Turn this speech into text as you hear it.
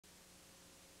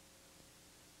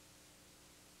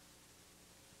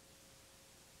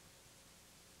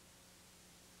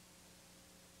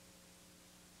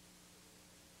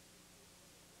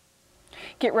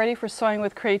Get ready for sewing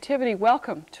with creativity.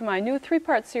 Welcome to my new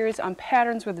three-part series on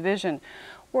patterns with vision,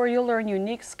 where you'll learn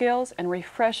unique skills and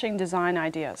refreshing design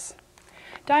ideas.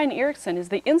 Diane Erickson is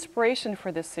the inspiration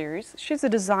for this series. She's the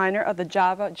designer of the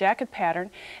Java jacket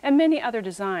pattern and many other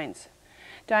designs.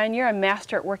 Diane, you're a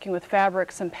master at working with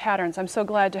fabrics and patterns. I'm so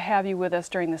glad to have you with us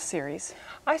during this series.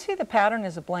 I see the pattern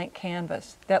as a blank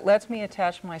canvas that lets me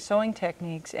attach my sewing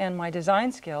techniques and my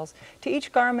design skills to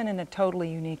each garment in a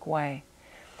totally unique way.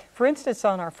 For instance,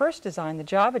 on our first design, the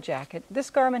Java jacket, this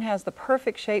garment has the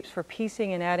perfect shapes for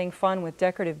piecing and adding fun with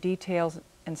decorative details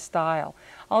and style.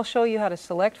 I'll show you how to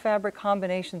select fabric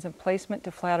combinations and placement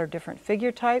to flatter different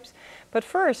figure types. But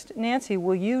first, Nancy,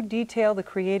 will you detail the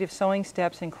creative sewing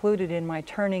steps included in my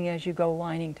turning as you go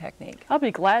lining technique? I'll be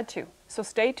glad to. So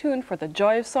stay tuned for the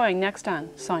joy of sewing next on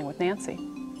Sewing with Nancy.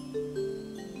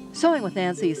 Sewing with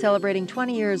Nancy, celebrating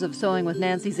 20 years of Sewing with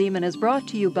Nancy Zeman, is brought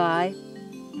to you by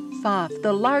PFAFF,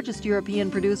 the largest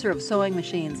European producer of sewing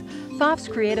machines. PFAFF's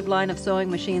creative line of sewing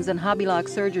machines and hobby lock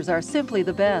sergers are simply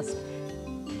the best.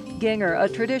 Ginger, a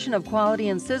tradition of quality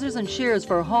in scissors and shears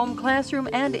for home, classroom,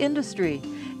 and industry.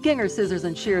 Ginger scissors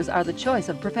and shears are the choice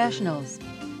of professionals.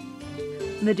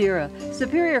 Madeira,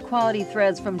 superior quality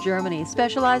threads from Germany,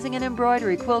 specializing in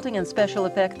embroidery, quilting, and special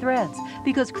effect threads,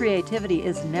 because creativity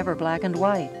is never black and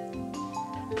white.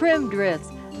 Prim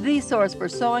Dritz, the source for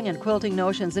sewing and quilting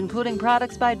notions, including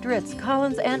products by Dritz,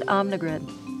 Collins, and Omnigrid.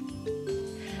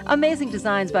 Amazing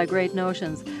Designs by Great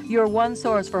Notions, your one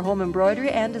source for home embroidery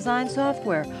and design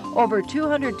software. Over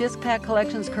 200 disc pack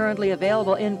collections currently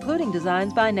available, including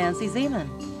designs by Nancy Zeman.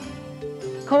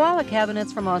 Koala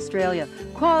Cabinets from Australia,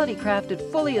 quality crafted,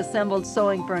 fully assembled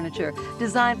sewing furniture,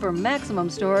 designed for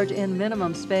maximum storage in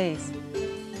minimum space.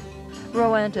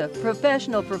 Rowenta,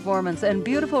 professional performance and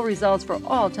beautiful results for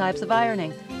all types of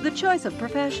ironing, the choice of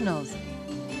professionals.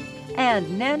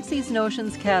 And Nancy's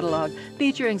Notions catalog,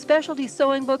 featuring specialty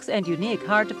sewing books and unique,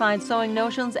 hard-to-find sewing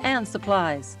notions and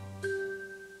supplies.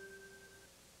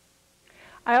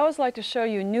 I always like to show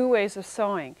you new ways of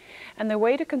sewing, and the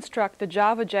way to construct the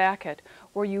Java jacket,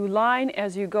 where you line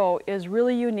as you go, is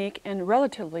really unique and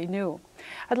relatively new.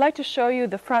 I'd like to show you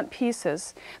the front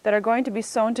pieces that are going to be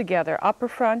sewn together: upper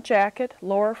front jacket,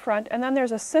 lower front, and then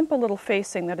there's a simple little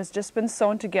facing that has just been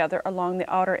sewn together along the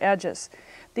outer edges.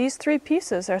 These three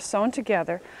pieces are sewn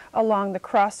together along the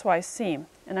crosswise seam,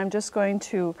 and I'm just going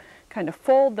to kind of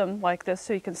fold them like this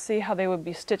so you can see how they would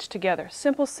be stitched together.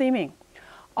 Simple seaming.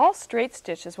 All straight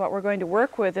stitch is what we're going to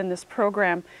work with in this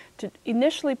program to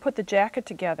initially put the jacket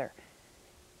together.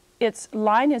 It's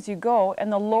line as you go,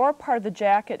 and the lower part of the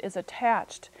jacket is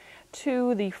attached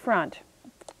to the front,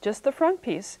 just the front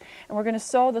piece, and we're going to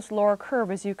sew this lower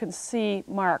curve, as you can see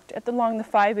marked, along the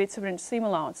 5/8 of an inch seam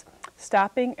allowance,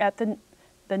 stopping at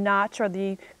the notch or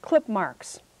the clip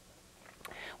marks.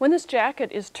 When this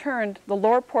jacket is turned, the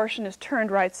lower portion is turned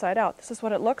right side out. This is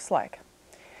what it looks like.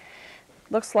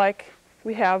 Looks like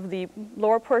we have the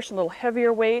lower portion a little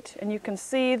heavier weight, and you can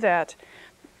see that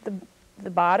the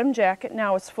bottom jacket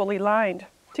now is fully lined.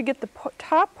 To get the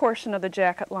top portion of the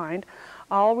jacket lined,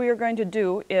 all we are going to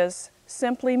do is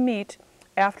simply meet,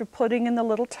 after putting in the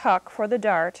little tuck for the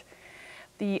dart,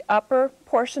 the upper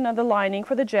portion of the lining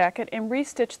for the jacket and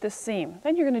restitch the seam.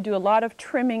 Then you're going to do a lot of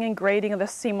trimming and grading of the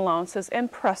seam allowances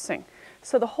and pressing.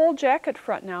 So the whole jacket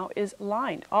front now is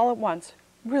lined all at once,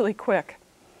 really quick.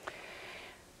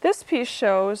 This piece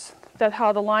shows that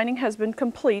how the lining has been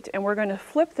complete, and we're going to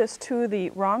flip this to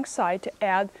the wrong side to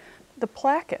add the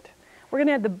placket. We're going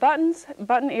to add the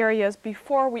button areas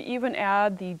before we even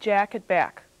add the jacket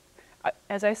back.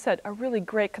 As I said, a really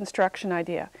great construction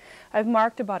idea. I've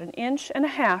marked about 1.5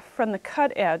 inches from the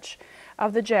cut edge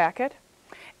of the jacket,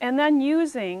 and then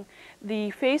using the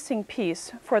facing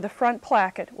piece for the front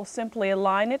placket, we'll simply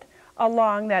align it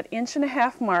along that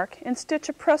 1.5 inch mark and stitch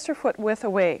a presser foot width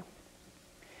away.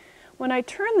 When I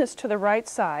turn this to the right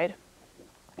side,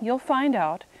 you'll find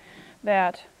out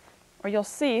that, or you'll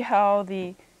see how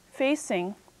the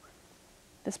facing,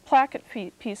 this placket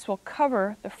piece will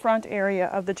cover the front area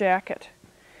of the jacket,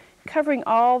 covering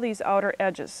all these outer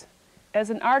edges. As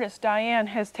an artist, Diane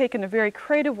has taken a very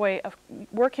creative way of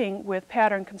working with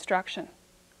pattern construction.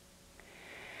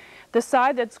 The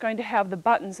side that's going to have the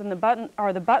buttons and the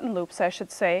button loops, I should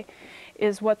say,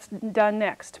 is what's done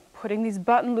next. Putting these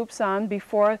button loops on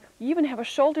before you even have a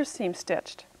shoulder seam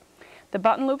stitched. The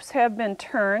button loops have been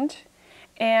turned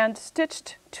and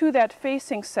stitched to that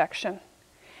facing section.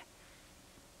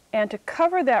 And to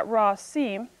cover that raw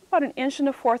seam, about 1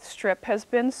 1/4 inch strip has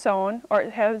been sewn, or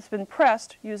it has been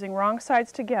pressed using wrong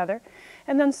sides together,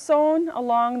 and then sewn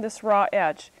along this raw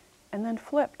edge, and then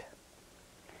flipped.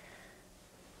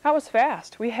 That was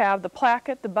fast. We have the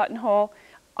placket, the buttonhole,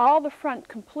 all the front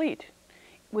complete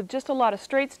with just a lot of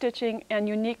straight stitching and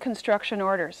unique construction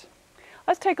orders.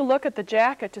 Let's take a look at the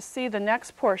jacket to see the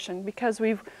next portion, because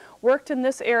we've worked in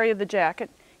this area of the jacket,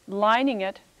 lining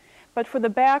it, but for the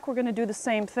back we're going to do the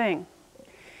same thing.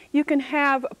 You can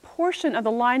have a portion of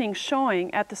the lining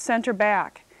showing at the center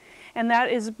back, and that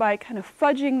is by kind of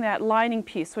fudging that lining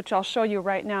piece, which I'll show you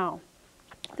right now.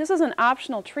 This is an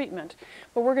optional treatment,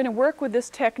 but we're going to work with this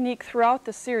technique throughout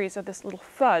the series of this little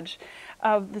fudge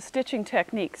of the stitching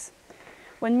techniques.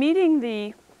 When meeting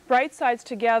the right sides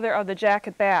together of the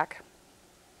jacket back,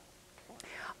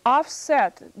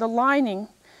 offset the lining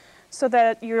so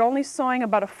that you're only sewing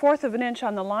about 1/4 of an inch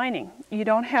on the lining. You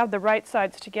don't have the right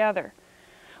sides together.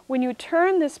 When you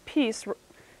turn this piece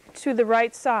to the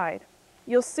right side,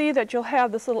 you'll see that you'll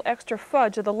have this little extra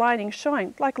fudge of the lining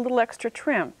showing, like a little extra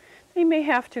trim. You may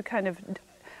have to kind of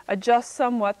adjust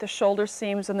somewhat the shoulder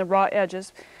seams and the raw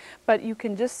edges, but you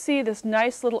can just see this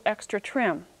nice little extra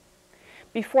trim.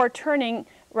 Before turning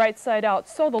right side out,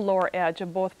 sew the lower edge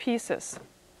of both pieces.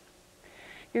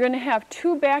 You're going to have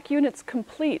 2 back units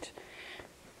complete.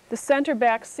 The center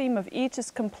back seam of each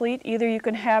is complete. Either you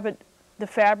can have the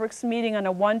fabrics meeting on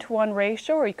a 1-to-1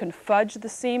 ratio, or you can fudge the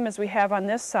seam as we have on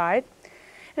this side.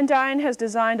 And Diane has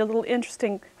designed a little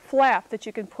interesting flap that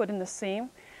you can put in the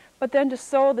seam. But then to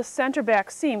sew the center back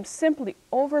seam, simply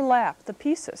overlap the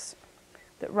pieces.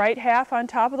 The right half on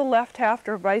top of the left half,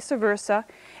 or vice versa,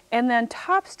 and then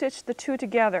top stitch the two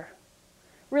together.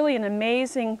 Really an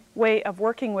amazing way of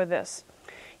working with this.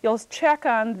 You'll check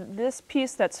on this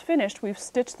piece that's finished. We've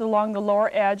stitched along the lower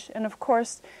edge, and of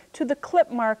course to the clip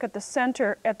mark at the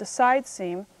center at the side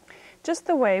seam, just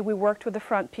the way we worked with the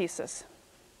front pieces.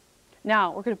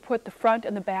 Now we're going to put the front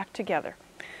and the back together.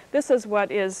 This is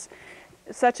what is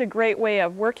such a great way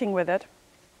of working with it.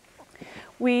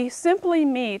 We simply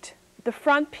meet the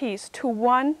front piece to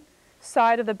one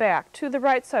side of the back, to the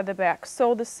right side of the back,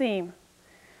 sew the seam.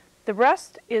 The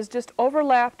rest is just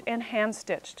overlapped and hand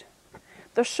stitched.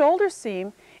 The shoulder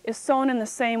seam is sewn in the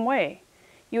same way.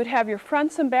 You would have your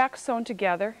fronts and backs sewn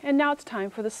together, and now it's time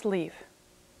for the sleeve.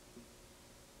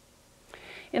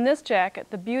 In this jacket,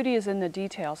 the beauty is in the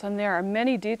details, and there are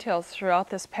many details throughout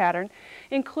this pattern,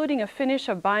 including a finish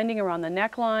of binding around the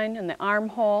neckline and the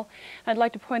armhole. I'd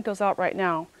like to point those out right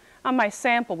now. On my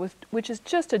sample, which is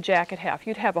just a jacket half,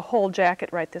 you'd have a whole jacket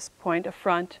right at this point, a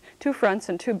front, 2 fronts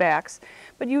and 2 backs,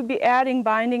 but you'd be adding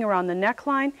binding around the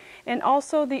neckline and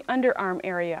also the underarm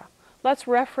area. Let's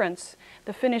reference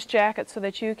the finished jacket so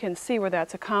that you can see where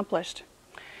that's accomplished.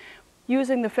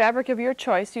 Using the fabric of your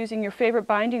choice, using your favorite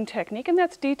binding technique, and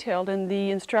that's detailed in the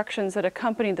instructions that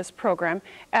accompany this program,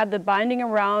 add the binding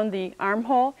around the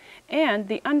armhole and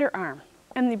the underarm.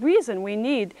 And the reason we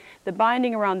need the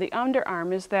binding around the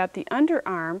underarm is that the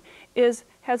underarm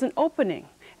has an opening.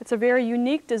 It's a very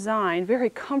unique design, very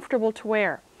comfortable to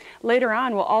wear. Later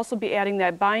on, we'll also be adding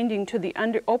that binding to the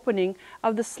opening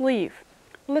of the sleeve.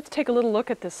 Let's take a little look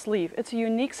at this sleeve. It's a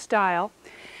unique style,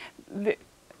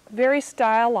 very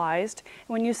stylized.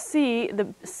 When you see the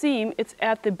seam, it's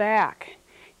at the back.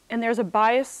 And there's a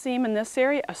bias seam in this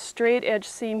area, a straight edge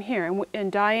seam here.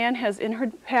 And Diane has, in her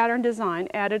pattern design,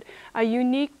 added a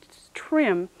unique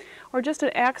trim, or just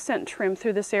an accent trim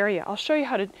through this area. I'll show you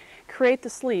how to create the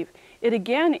sleeve. It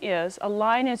again is a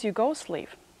line as you go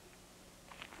sleeve.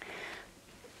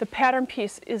 The pattern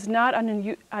piece is not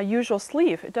a usual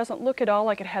sleeve. It doesn't look at all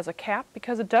like it has a cap,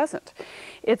 because it doesn't.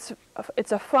 It's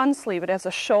a fun sleeve. It has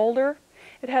a shoulder.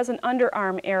 It has an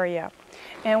underarm area.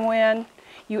 And when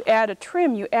you add a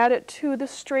trim, you add it to the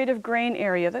straight of grain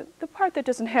area, the part that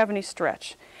doesn't have any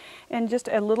stretch. And just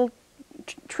a little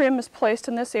trim is placed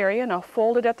in this area, and I'll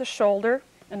fold it at the shoulder,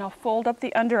 and I'll fold up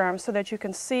the underarm so that you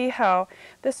can see how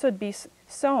this would be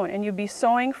sewn. And you'd be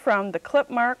sewing from the clip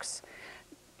marks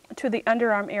to the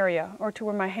underarm area, or to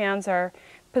where my hands are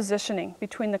positioning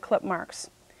between the clip marks.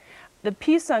 The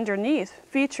piece underneath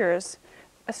features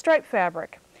a stripe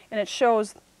fabric, and it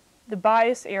shows the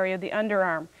bias area of the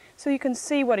underarm. So you can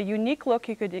see what a unique look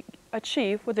you could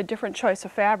achieve with a different choice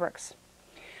of fabrics.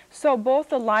 So both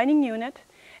the lining unit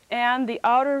and the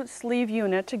outer sleeve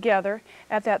unit together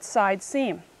at that side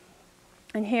seam.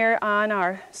 And here on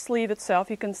our sleeve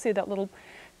itself, you can see that little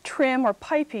trim or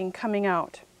piping coming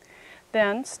out.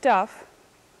 Then stuff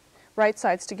right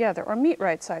sides together, or meet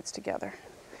right sides together.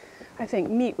 I think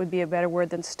meet would be a better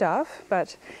word than stuff,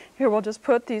 but here we'll just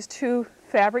put these 2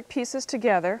 fabric pieces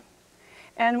together,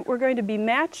 and we're going to be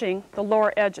matching the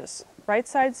lower edges. Right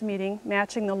sides meeting,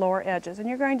 matching the lower edges. And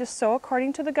you're going to sew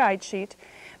according to the guide sheet,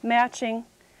 matching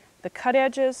the cut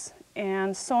edges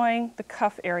and sewing the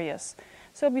cuff areas.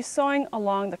 So we'll be sewing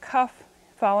along the cuff,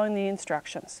 following the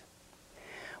instructions.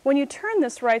 When you turn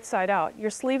this right side out, your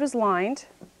sleeve is lined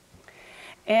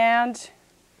and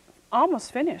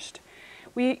almost finished.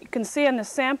 We can see in the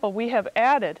sample we have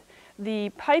added the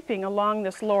piping along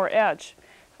this lower edge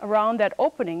around that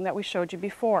opening that we showed you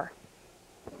before.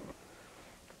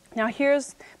 Now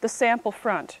here's the sample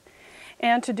front.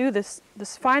 And to do this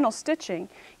final stitching,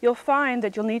 you'll find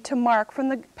that you'll need to mark from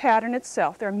the pattern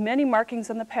itself. There are many markings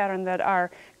in the pattern that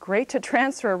are great to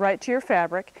transfer right to your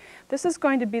fabric. This is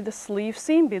going to be the sleeve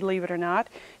seam, believe it or not.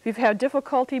 If you've had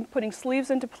difficulty putting sleeves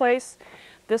into place,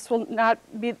 this will not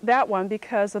be that one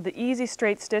because of the easy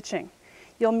straight stitching.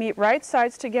 You'll meet right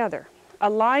sides together,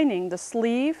 aligning the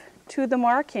sleeve to the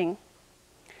marking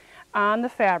on the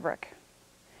fabric.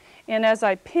 And as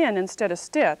I pin instead of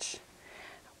stitch,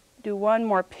 do one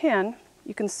more pin,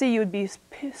 you can see you'd be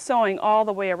sewing all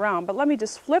the way around, but let me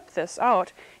just flip this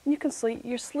out and you can see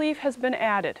your sleeve has been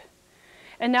added.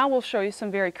 And now we'll show you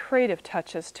some very creative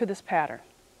touches to this pattern.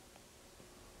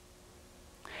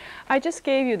 I just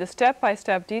gave you the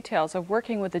step-by-step details of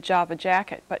working with the Java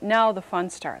jacket, but now the fun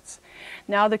starts.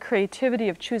 Now the creativity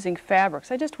of choosing fabrics.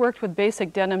 I just worked with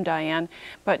basic denim, Diane,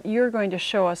 but you're going to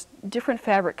show us different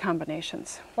fabric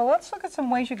combinations. Well, let's look at some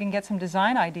ways you can get some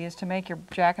design ideas to make your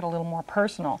jacket a little more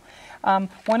personal.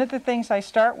 One of the things I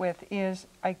start with is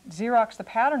I Xerox the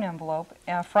pattern envelope,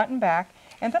 front and back,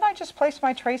 and then I just place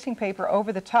my tracing paper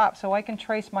over the top so I can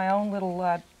trace my own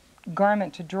little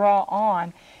garment to draw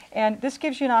on. And this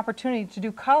gives you an opportunity to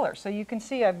do color. So you can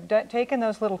see I've taken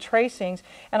those little tracings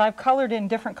and I've colored in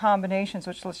different combinations,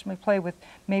 which lets me play with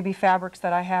maybe fabrics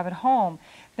that I have at home.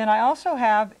 Then I also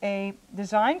have a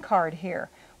design card here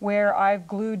where I've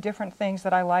glued different things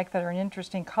that I like that are in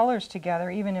interesting colors together,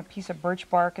 even a piece of birch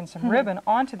bark and some ribbon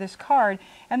onto this card.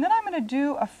 And then I'm going to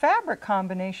do a fabric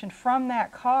combination from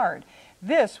that card.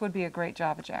 This would be a great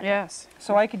Java jacket. Yes.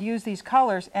 So I could use these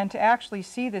colors, and to actually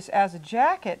see this as a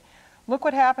jacket, look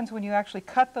what happens when you actually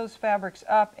cut those fabrics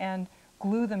up and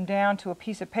glue them down to a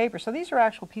piece of paper. So these are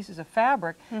actual pieces of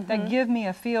fabric that give me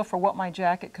a feel for what my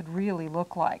jacket could really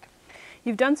look like.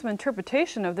 You've done some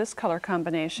interpretation of this color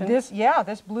combination. This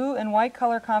blue and white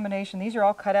color combination, these are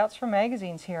all cutouts from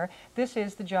magazines here. This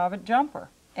is the Java jumper.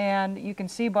 And you can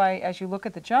see as you look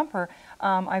at the jumper,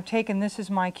 I've taken this as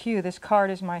my cue, this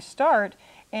card is my start,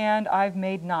 and I've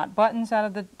made knot buttons out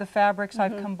of the fabrics.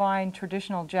 I've combined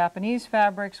traditional Japanese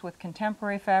fabrics with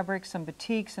contemporary fabrics, some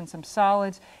batiks and some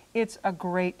solids. It's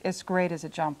great as a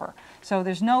jumper. So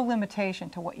there's no limitation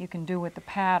to what you can do with the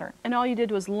pattern. And all you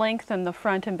did was lengthen the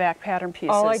front and back pattern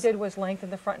pieces. All I did was lengthen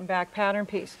the front and back pattern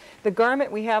piece. The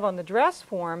garment we have on the dress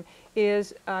form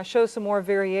shows some more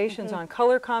variations on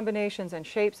color combinations and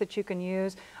shapes that you can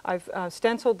use. I've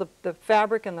stenciled the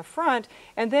fabric in the front,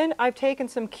 and then I've taken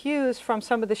some cues from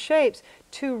some of the shapes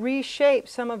to reshape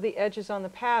some of the edges on the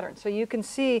pattern. So you can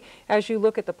see as you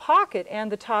look at the pocket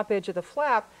and the top edge of the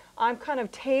flap, I'm kind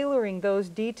of tailoring those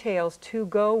details to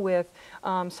go with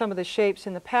some of the shapes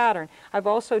in the pattern. I've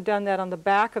also done that on the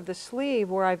back of the sleeve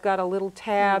where I've got a little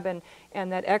tab and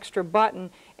that extra button,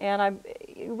 and I'm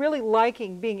really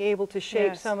liking being able to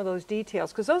shape some of those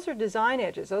details because those are design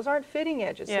edges. Those aren't fitting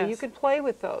edges, so you could play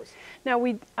with those. Now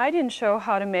I didn't show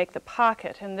how to make the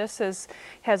pocket, and this has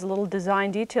a little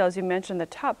design detail as you mentioned at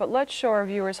the top, but let's show our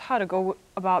viewers how to go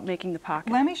about making the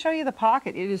pocket. Let me show you the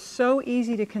pocket. It is so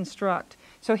easy to construct.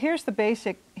 So here's the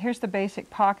basic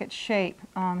pocket shape.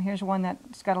 Here's one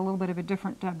that's got a little bit of a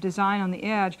different design on the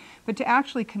edge. But to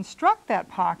actually construct that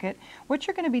pocket, what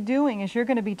you're going to be doing is you're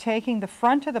going to be taking the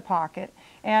front of the pocket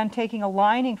and taking a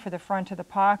lining for the front of the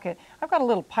pocket. I've got a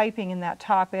little piping in that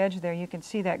top edge there. You can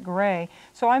see that gray.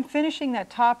 So I'm finishing that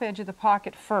top edge of the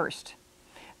pocket first.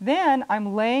 Then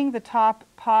I'm laying the top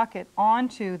pocket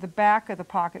onto the back of the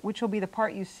pocket, which will be the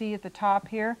part you see at the top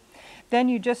here. Then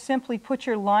you just simply put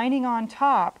your lining on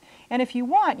top, and if you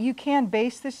want, you can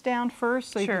base this down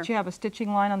first so that you have a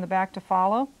stitching line on the back to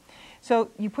follow.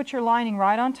 So you put your lining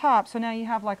right on top, so now you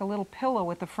have like a little pillow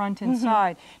with the front and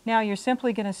side. Now you're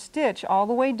simply going to stitch all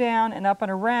the way down and up and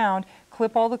around,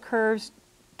 clip all the curves,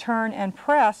 turn and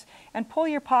press, and pull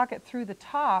your pocket through the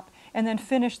top, and then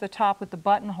finish the top with the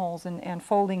buttonholes and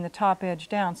folding the top edge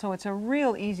down. So it's a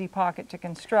real easy pocket to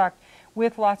construct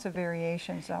with lots of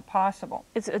variations possible.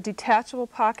 It's a detachable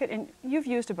pocket, and you've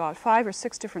used about 5 or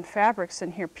 6 different fabrics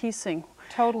in here piecing.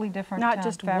 Totally different not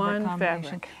just fabric one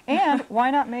combination. fabric. And why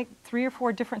not make 3 or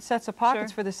 4 different sets of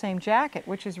pockets for the same jacket,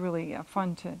 which is really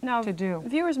fun to do.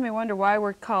 Viewers may wonder why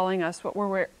we're calling us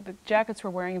the jackets we're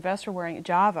wearing, vests we're wearing,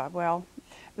 Java. Well,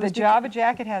 the Java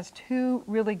jacket has 2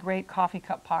 really great coffee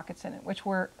cup pockets in it, which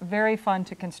were very fun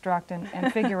to construct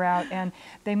and figure out, and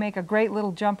they make a great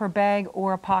little jumper bag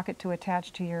or a pocket to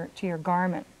attach to your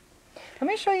garment. Let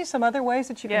me show you some other ways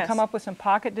that you can come up with some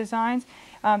pocket designs.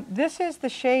 This is the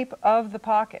shape of the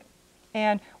pocket.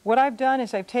 And what I've done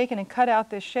is I've taken and cut out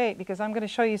this shape because I'm going to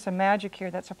show you some magic here.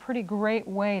 That's a pretty great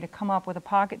way to come up with a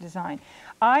pocket design.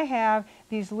 I have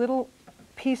these little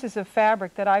pieces of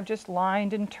fabric that I've just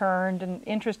lined and turned in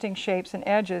interesting shapes and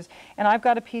edges, and I've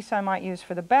got a piece I might use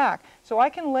for the back. So I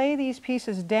can lay these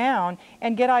pieces down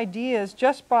and get ideas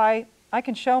just by, I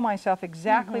can show myself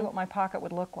exactly what my pocket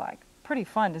would look like. Pretty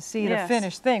fun to see the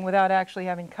finished thing without actually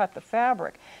having cut the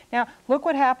fabric. Now look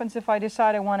what happens if I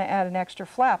decide I want to add an extra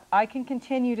flap. I can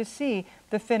continue to see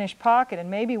the finished pocket,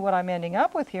 and maybe what I'm ending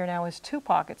up with here now is 2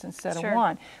 pockets instead of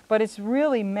 1. But it's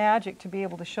really magic to be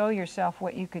able to show yourself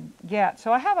what you could get.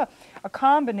 So I have a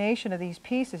combination of these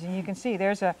pieces, and you can see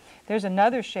there's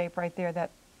another shape right there that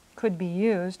could be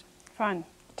used. Fun.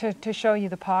 To show you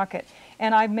the pocket.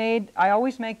 And I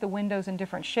always make the windows in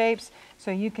different shapes, so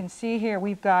you can see here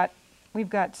we've got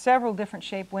several different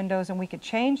shape windows, and we could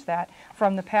change that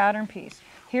from the pattern piece.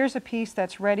 Here's a piece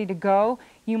that's ready to go.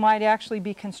 You might actually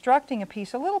be constructing a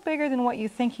piece a little bigger than what you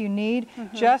think you need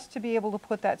just to be able to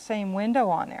put that same window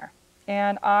on there.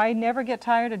 And I never get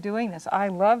tired of doing this. I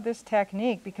love this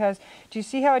technique because do you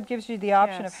see how it gives you the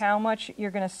option of how much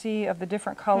you're going to see of the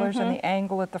different colors and the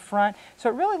angle at the front? So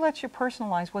it really lets you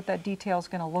personalize what that detail is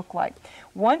going to look like.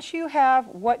 Once you have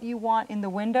what you want in the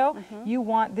window, you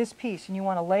want this piece, and you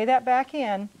want to lay that back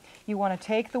in. You want to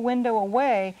take the window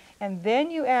away, and then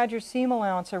you add your seam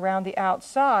allowance around the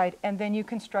outside, and then you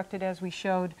construct it as we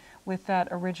showed with that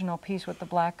original piece with the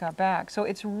black back. So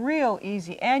it's real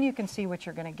easy, and you can see what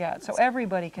you're going to get. So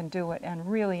everybody can do it and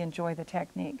really enjoy the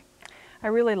technique. I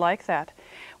really like that.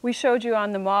 We showed you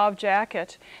on the mauve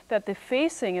jacket that the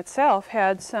facing itself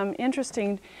had some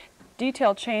interesting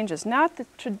detail changes, not the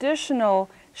traditional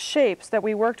shapes that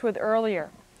we worked with earlier.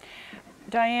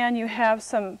 Diane, you have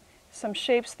some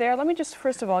shapes there. Let me just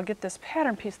first of all get this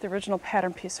pattern piece, the original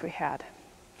pattern piece we had.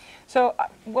 So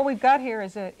what we've got here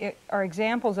are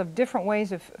examples of different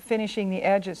ways of finishing the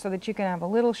edges so that you can have a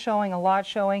little showing, a lot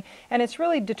showing, and it's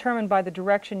really determined by the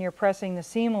direction you're pressing the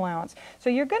seam allowance. So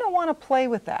you're going to want to play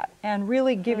with that and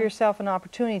really give yourself an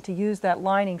opportunity to use that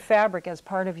lining fabric as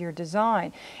part of your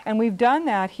design. And we've done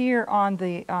that here on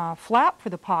the flap for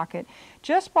the pocket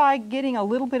just by getting a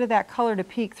little bit of that color to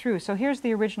peek through. So here's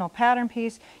the original pattern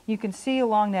piece. You can see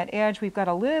along that edge we've got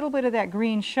a little bit of that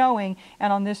green showing,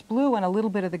 and on this blue and a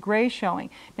little bit of the gray showing.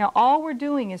 Now all we're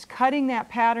doing is cutting that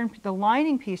pattern, the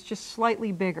lining piece, just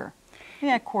slightly bigger.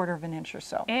 Yeah, 1/4 of an inch or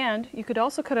so. And you could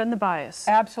also cut on the bias.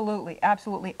 Absolutely,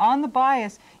 absolutely. On the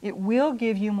bias, it will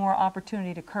give you more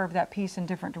opportunity to curve that piece in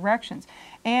different directions.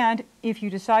 And if you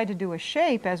decide to do a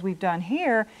shape, as we've done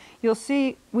here, you'll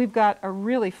see we've got a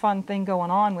really fun thing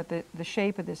going on with the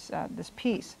shape of this, this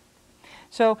piece.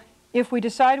 So if we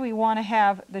decide we want to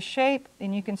have the shape,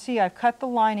 and you can see I've cut the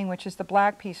lining, which is the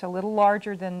black piece, a little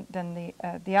larger than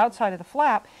the outside of the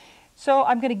flap. So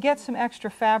I'm going to get some extra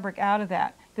fabric out of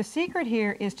that. The secret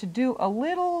here is to do a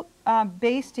little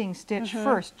basting stitch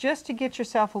first, just to get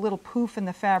yourself a little poof in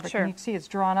the fabric. And you can see it's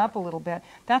drawn up a little bit.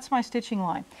 That's my stitching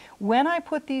line. When I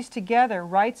put these together,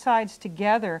 right sides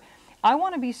together, I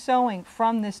want to be sewing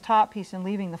from this top piece and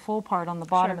leaving the full part on the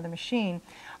bottom of the machine.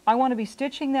 I want to be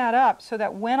stitching that up so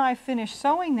that when I finish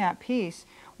sewing that piece,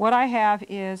 what I have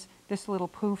is this little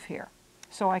poof here.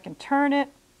 So I can turn it,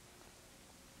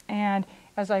 and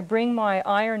as I bring my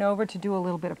iron over to do a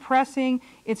little bit of pressing,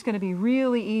 it's going to be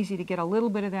really easy to get a little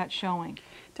bit of that showing.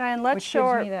 Diane, let's show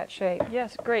which gives me that shape.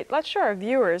 Yes, great. Let's show our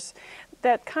viewers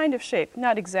that kind of shape,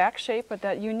 not exact shape, but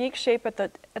that unique shape at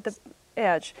the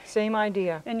edge. Same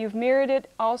idea. And you've mirrored it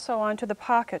also onto the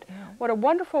pocket. Yeah. What a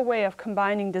wonderful way of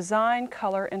combining design,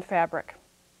 color, and fabric.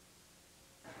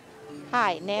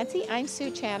 Hi, Nancy. I'm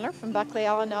Sue Chandler from Buckley,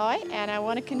 Illinois, and I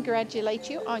want to congratulate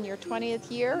you on your 20th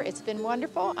year. It's been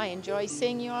wonderful. I enjoy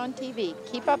seeing you on TV.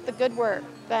 Keep up the good work.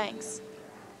 Thanks.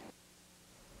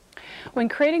 When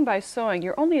creating by sewing,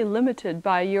 you're only limited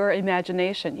by your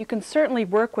imagination. You can certainly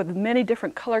work with many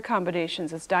different color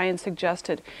combinations, as Diane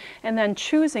suggested, and then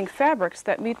choosing fabrics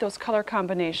that meet those color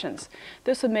combinations.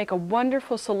 This would make a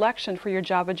wonderful selection for your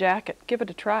Java jacket. Give it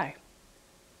a try.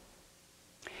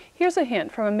 Here's a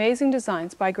hint from Amazing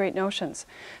Designs by Great Notions.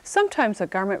 Sometimes a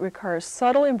garment requires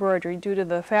subtle embroidery due to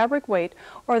the fabric weight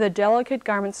or the delicate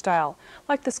garment style,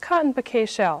 like this cotton piqué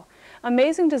shell.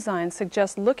 Amazing Designs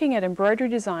suggests looking at embroidery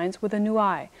designs with a new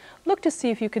eye. Look to see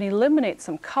if you can eliminate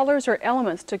some colors or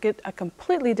elements to get a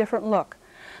completely different look.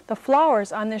 The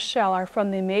flowers on this shell are from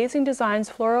the Amazing Designs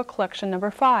Floral Collection number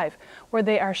 5, where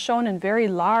they are shown in very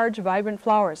large, vibrant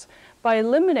flowers. By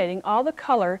eliminating all the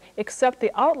color except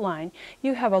the outline,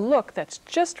 you have a look that's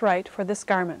just right for this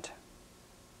garment.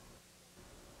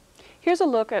 Here's a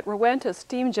look at Rowenta's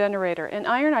steam generator, an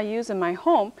iron I use in my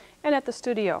home and at the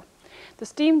studio. The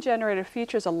steam generator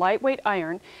features a lightweight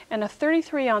iron and a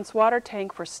 33-ounce water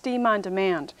tank for steam on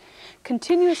demand.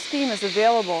 Continuous steam is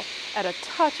available at a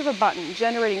touch of a button,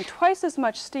 generating twice as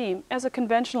much steam as a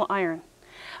conventional iron.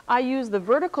 I use the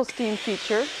vertical steam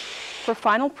feature for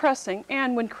final pressing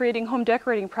and when creating home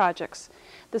decorating projects.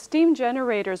 The steam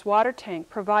generator's water tank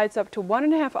provides up to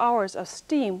 1.5 hours of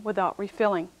steam without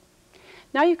refilling.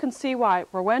 Now you can see why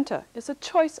Rowenta is a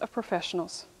choice of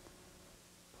professionals.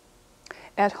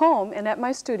 At home and at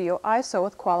my studio, I sew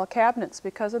with Koala cabinets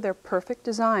because of their perfect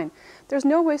design. There's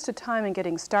no wasted time in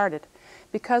getting started.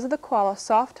 Because of the Koala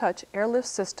soft touch airlift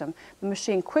system, the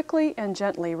machine quickly and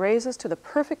gently raises to the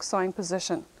perfect sewing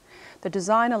position. The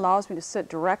design allows me to sit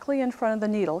directly in front of the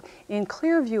needle in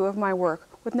clear view of my work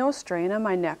with no strain on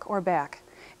my neck or back.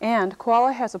 And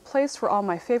Koala has a place for all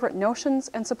my favorite notions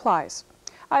and supplies.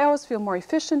 I always feel more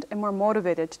efficient and more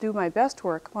motivated to do my best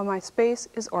work when my space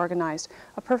is organized.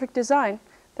 A perfect design,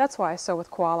 that's why I sew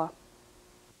with Koala.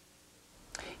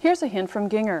 Here's a hint from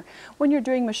Ginger. When you're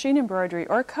doing machine embroidery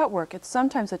or cut work, it's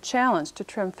sometimes a challenge to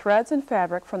trim threads and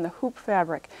fabric from the hoop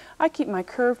fabric. I keep my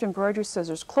curved embroidery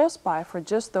scissors close by for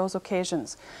just those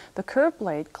occasions. The curved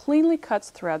blade cleanly cuts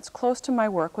threads close to my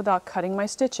work without cutting my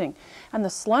stitching, and the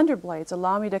slender blades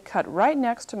allow me to cut right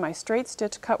next to my straight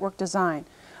stitch cut work design.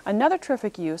 Another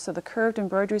terrific use of the curved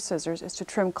embroidery scissors is to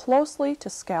trim closely to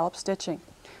scallop stitching.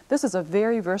 This is a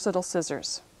very versatile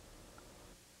scissors.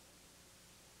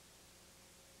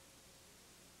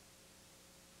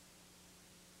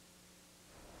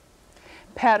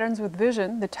 Patterns with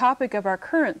Vision, the topic of our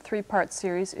current three-part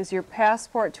series, is your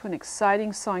passport to an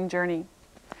exciting sewing journey.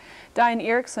 Diane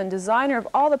Erickson, designer of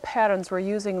all the patterns we're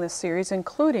using in this series,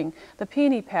 including the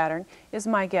peony pattern, is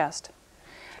my guest.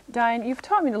 Diane, you've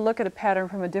taught me to look at a pattern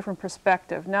from a different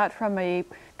perspective, not from a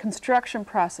construction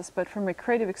process, but from a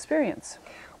creative experience.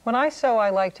 When I sew, I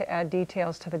like to add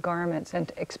details to the garments and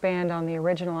to expand on the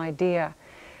original idea.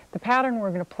 The pattern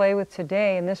we're going to play with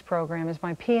today in this program is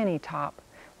my peony top.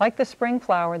 Like the spring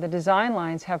flower, the design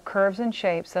lines have curves and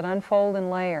shapes that unfold and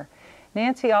layer.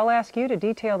 Nancy, I'll ask you to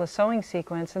detail the sewing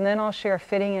sequence, and then I'll share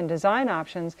fitting and design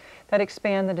options that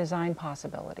expand the design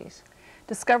possibilities.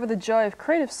 Discover the joy of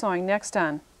creative sewing next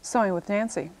on Sewing with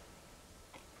Nancy.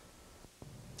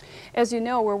 As you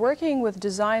know, we're working with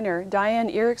designer Diane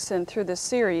Erickson through this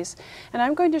series, and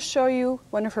I'm going to show you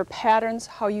one of her patterns,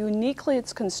 how uniquely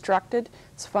it's constructed.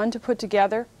 It's fun to put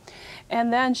together.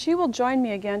 And then she will join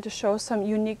me again to show some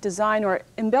unique design or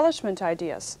embellishment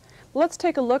ideas. Let's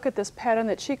take a look at this pattern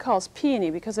that she calls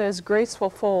peony because it has graceful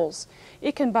folds.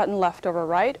 It can button left over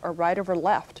right or right over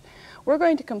left. We're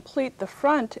going to complete the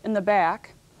front and the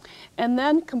back, and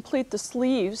then complete the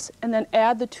sleeves, and then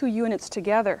add the two units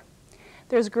together.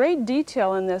 There's great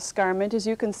detail in this garment, as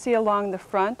you can see along the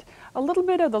front. A little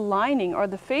bit of the lining or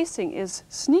the facing is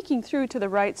sneaking through to the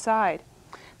right side.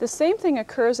 The same thing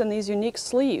occurs in these unique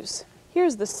sleeves.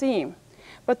 Here's the seam,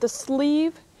 but the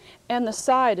sleeve and the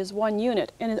side is one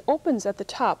unit, and it opens at the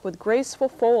top with graceful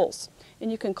folds,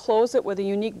 and you can close it with a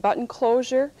unique button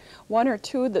closure, one or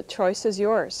two. The choice is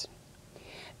yours.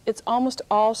 It's almost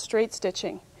all straight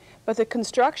stitching, but the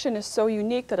construction is so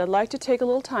unique that I'd like to take a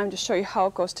little time to show you how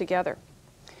it goes together.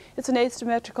 It's an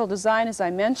asymmetrical design, as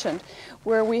I mentioned,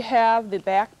 where we have the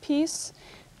back piece,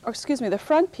 or excuse me, the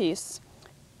front piece.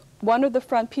 One of the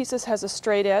front pieces has a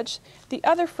straight edge. The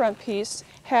other front piece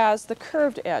has the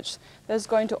curved edge that is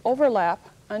going to overlap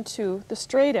onto the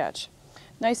straight edge.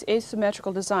 Nice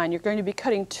asymmetrical design. You're going to be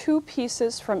cutting two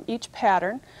pieces from each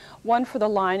pattern, one for the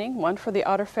lining, one for the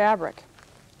outer fabric.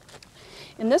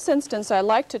 In this instance, I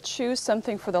like to choose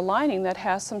something for the lining that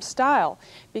has some style,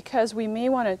 because we may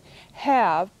want to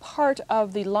have part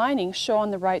of the lining show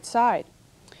on the right side.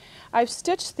 I've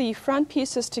stitched the front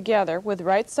pieces together with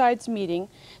right sides meeting,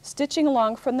 stitching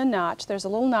along from the notch. There's a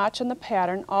little notch in the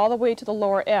pattern all the way to the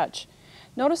lower edge.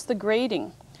 Notice the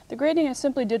grading. The grading I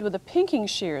simply did with the pinking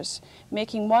shears,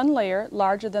 making one layer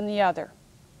larger than the other.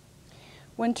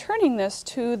 When turning this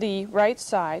to the right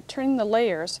side, turning the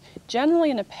layers, generally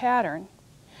in a pattern,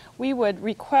 we would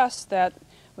request that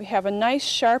we have a nice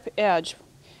sharp edge,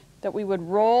 that we would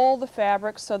roll the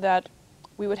fabric so that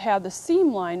we would have the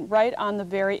seam line right on the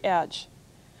very edge.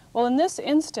 Well, in this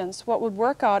instance, what would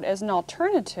work out as an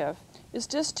alternative is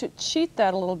just to cheat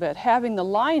that a little bit, having the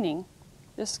lining,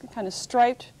 this kind of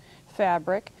striped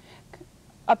fabric,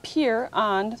 appear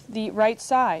on the right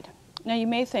side. Now you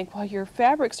may think, well, your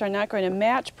fabrics are not going to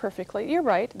match perfectly. You're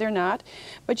right, they're not,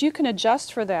 but you can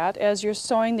adjust for that as you're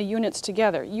sewing the units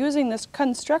together. Using this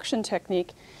construction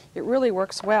technique, it really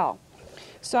works well.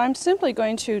 So I'm simply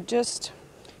going to just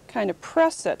kind of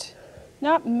press it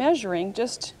not measuring,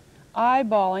 just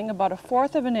eyeballing about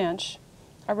 1/4 of an inch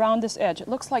around this edge. It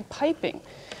looks like piping,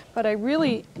 but I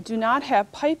really do not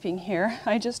have piping here.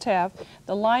 I just have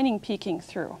the lining peeking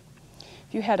through.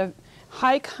 If you had a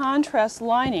high contrast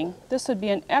lining, this would be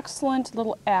an excellent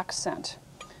little accent.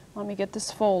 Let me get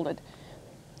this folded.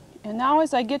 And now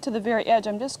as I get to the very edge,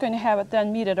 I'm just going to have it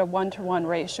then meet at a 1-to-1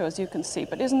 ratio, as you can see.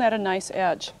 But isn't that a nice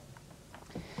edge?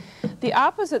 The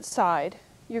opposite side,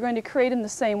 you're going to create in the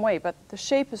same way, but the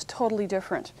shape is totally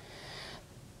different.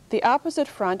 The opposite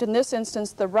front, in this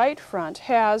instance the right front,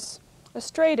 has a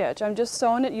straight edge. I'm just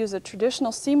sewing it, use a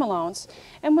traditional seam allowance,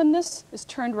 and when this is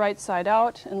turned right side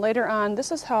out, and later on,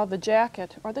 this is how the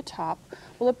jacket, or the top,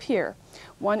 will appear.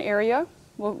 One area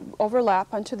will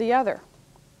overlap onto the other.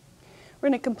 We're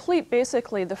going to complete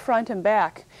basically the front and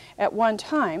back at one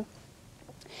time,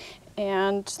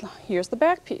 and here's the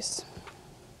back piece.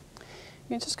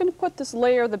 I'm just going to put this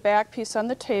layer of the back piece on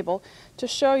the table to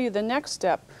show you the next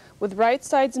step. With right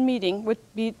sides meeting would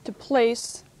be to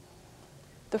place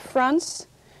the fronts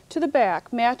to the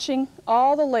back, matching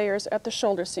all the layers at the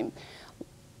shoulder seam.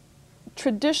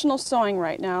 Traditional sewing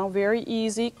right now, very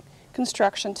easy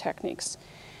construction techniques.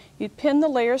 You'd pin the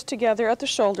layers together at the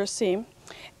shoulder seam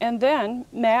and then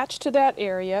match to that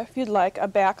area, if you'd like, a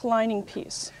back lining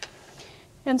piece.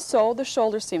 And sew the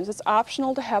shoulder seams. It's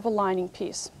optional to have a lining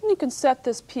piece. And you can set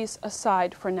this piece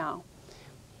aside for now.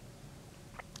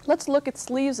 Let's look at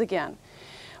sleeves again.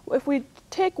 If we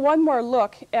take one more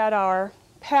look at our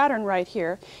pattern right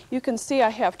here, you can see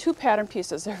I have two pattern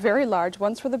pieces. They're very large.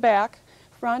 One's for the back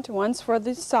front, one's for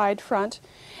the side front,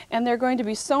 and they're going to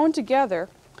be sewn together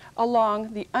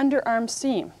along the underarm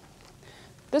seam.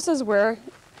 This is where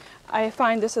I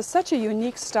find this is such a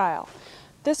unique style.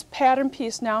 This pattern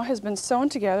piece now has been sewn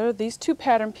together, these two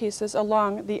pattern pieces,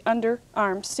 along the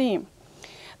underarm seam.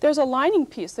 There's a lining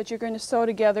piece that you're going to sew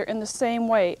together in the same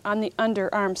way on the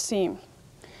underarm seam.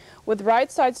 With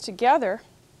right sides together,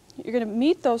 you're going to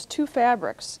meet those two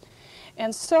fabrics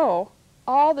and sew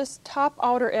all this top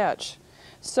outer edge.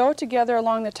 Sew together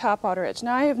along the top outer edge.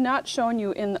 Now I have not shown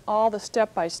you in all the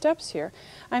step-by-steps here.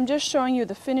 I'm just showing you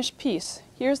the finished piece.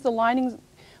 Here's the lining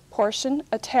portion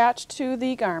attached to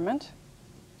the garment.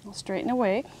 I'll straighten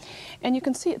away. And you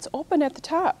can see it's open at the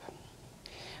top.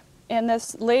 And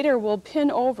this later will pin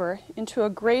over into a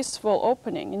graceful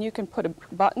opening. And you can put a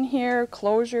button here,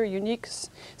 closure, unique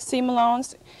seam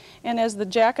allowance. And as the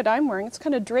jacket I'm wearing, it's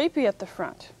kind of drapey at the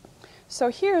front. So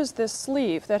here's this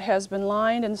sleeve that has been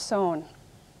lined and sewn.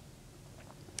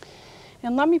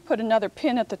 And let me put another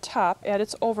pin at the top at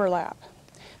its overlap.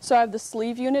 So I have the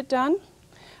sleeve unit done.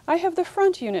 I have the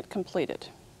front unit completed.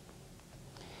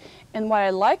 And what I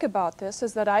like about this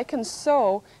is that I can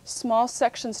sew small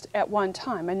sections at one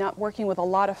time. I'm not working with a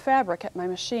lot of fabric at my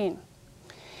machine.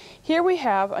 Here we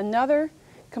have another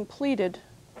completed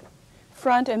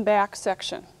front and back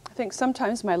section. I think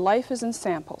sometimes my life is in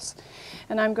samples.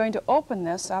 And I'm going to open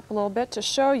this up a little bit to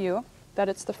show you that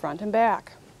it's the front and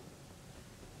back.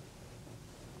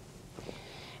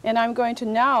 And I'm going to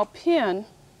now pin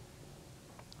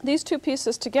these two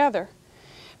pieces together,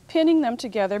 pinning them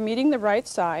together, meeting the right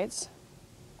sides,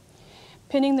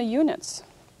 pinning the units.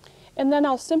 And then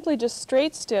I'll simply just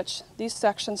straight stitch these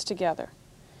sections together.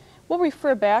 We'll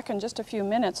refer back in just a few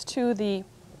minutes to the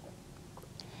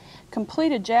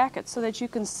completed jacket so that you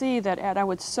can see that I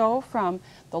would sew from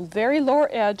the very lower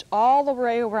edge all the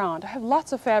way around. I have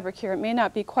lots of fabric here. It may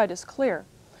not be quite as clear.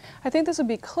 I think this would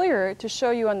be clearer to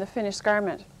show you on the finished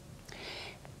garment.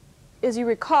 As you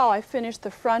recall, I finished the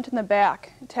front and the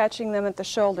back, attaching them at the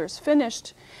shoulders,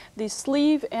 finished the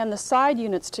sleeve and the side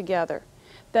units together.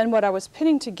 Then what I was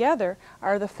pinning together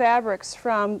are the fabrics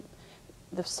from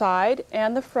the side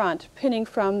and the front, pinning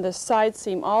from the side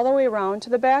seam all the way around to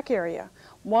the back area.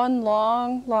 One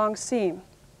long, long seam.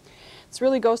 This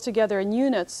really goes together in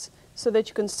units so that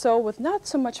you can sew with not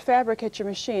so much fabric at your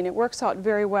machine. It works out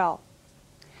very well.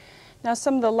 Now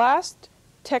some of the last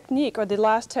technique, or the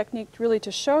last technique really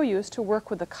to show you, is to work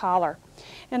with the collar.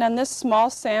 And on this small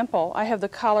sample, I have the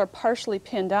collar partially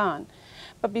pinned on.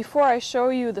 But before I show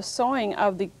you the sewing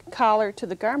of the collar to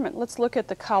the garment, let's look at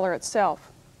the collar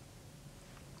itself.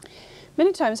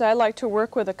 Many times I like to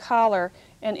work with a collar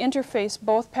and interface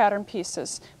both pattern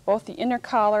pieces, both the inner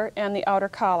collar and the outer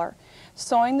collar,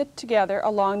 sewing them together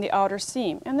along the outer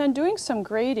seam, and then doing some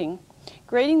grading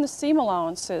the seam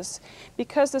allowances.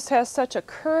 Because this has such a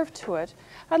curve to it,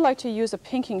 I'd like to use a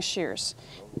pinking shears.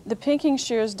 The pinking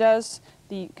shears does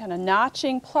the kind of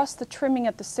notching plus the trimming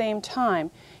at the same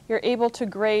time. You're able to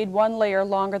grade one layer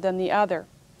longer than the other.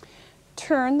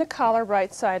 Turn the collar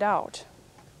right side out.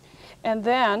 and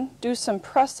then do some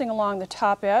pressing along the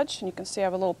top edge. And you can see I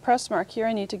have a little press mark here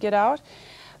I need to get out.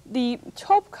 The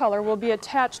taupe color will be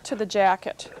attached to the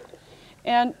jacket.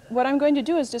 And what I'm going to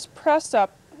do is just press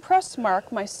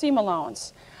mark my seam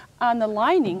allowance. On the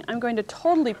lining, I'm going to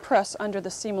totally press under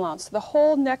the seam allowance. The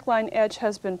whole neckline edge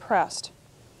has been pressed.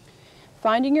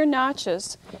 Finding your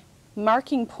notches,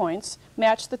 marking points,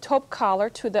 match the taupe collar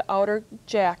to the outer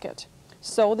jacket.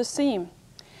 Sew the seam.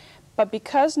 But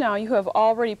because now you have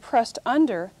already pressed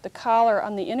under the collar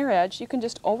on the inner edge, you can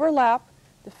just overlap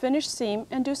the finished seam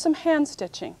and do some hand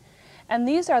stitching. And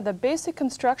these are the basic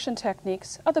construction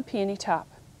techniques of the peony top.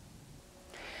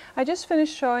 I just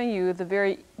finished showing you the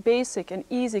very basic and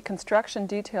easy construction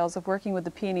details of working with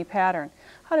the peony pattern,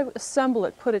 how to assemble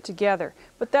it, put it together.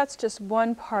 But that's just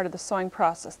one part of the sewing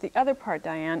process. The other part,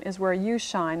 Diane, is where you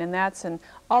shine, and that's in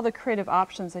all the creative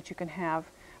options that you can have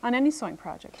on any sewing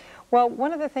project. Well,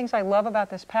 one of the things I love about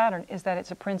this pattern is that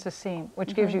it's a princess seam,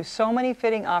 which gives you so many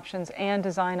fitting options and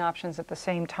design options at the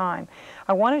same time.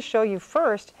 I want to show you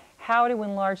first how to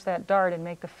enlarge that dart and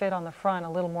make the fit on the front a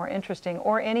little more interesting,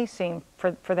 or any seam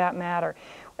for that matter.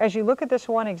 As you look at this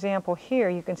one example here,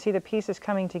 you can see the pieces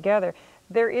coming together.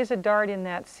 There is a dart in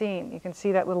that seam. You can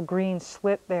see that little green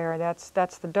slit there. That's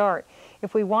the dart.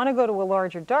 If we want to go to a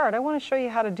larger dart, I want to show you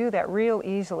how to do that real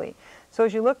easily. So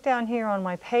as you look down here on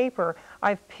my paper,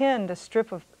 I've pinned a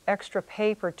strip of extra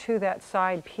paper to that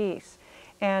side piece.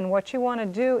 And what you want to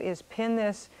do is pin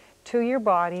this to your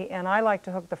body, and I like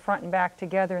to hook the front and back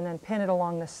together and then pin it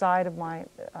along the side of my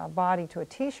body to a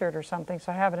t-shirt or something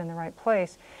so I have it in the right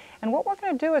place. And what we're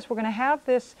going to do is we're going to have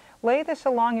this, lay this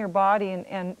along your body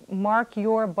and mark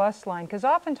your bust line, because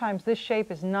oftentimes this shape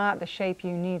is not the shape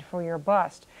you need for your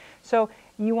bust. So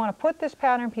you want to put this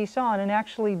pattern piece on and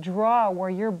actually draw where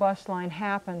your bust line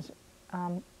happens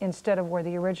instead of where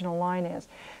the original line is.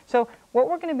 So what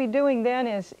we're going to be doing then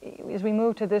is, as we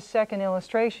move to this second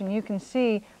illustration, you can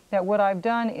see that what I've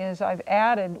done is I've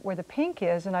added where the pink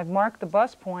is, and I've marked the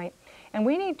bust point, and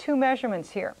we need two measurements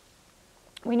here.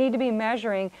 We need to be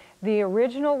measuring the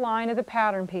original line of the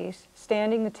pattern piece,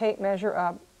 standing the tape measure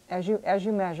up as you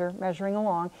measuring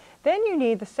along. Then you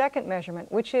need the second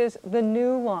measurement, which is the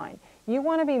new line. You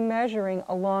want to be measuring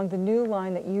along the new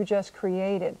line that you just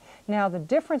created. Now the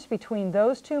difference between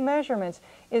those two measurements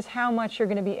is how much you're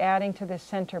going to be adding to this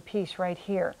center piece right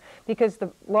here. Because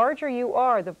the larger you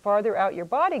are, the farther out your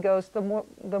body goes,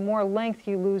 the more length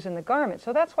you lose in the garment.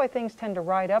 So that's why things tend to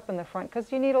ride up in the front,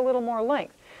 because you need a little more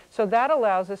length. So that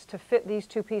allows us to fit these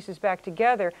two pieces back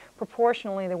together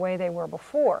proportionally the way they were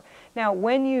before. Now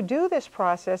when you do this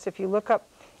process, if you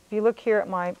look here at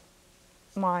my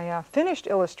finished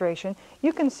illustration,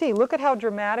 you can see, look at how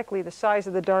dramatically the size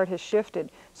of the dart has shifted.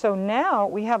 So now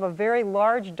we have a very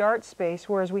large dart space,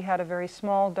 whereas we had a very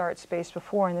small dart space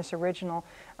before in this original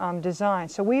design.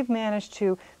 So we've managed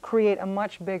to create a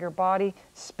much bigger body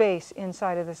space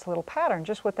inside of this little pattern,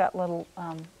 just with that little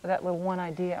one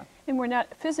idea. And we're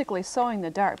not physically sewing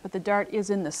the dart, but the dart is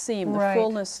in the seam. Right. The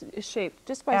fullness is shaped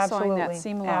just by sewing that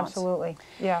seam allowance. Absolutely,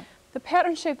 yeah. The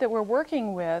pattern shape that we're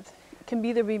working with can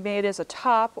either be made as a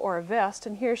top or a vest,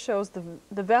 and here shows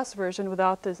the vest version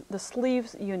without the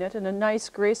sleeves unit and a nice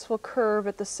graceful curve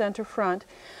at the center front.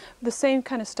 The same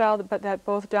kind of style that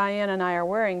both Diane and I are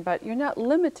wearing, but you're not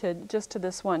limited just to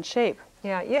this one shape.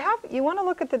 Yeah, you want to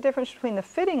look at the difference between the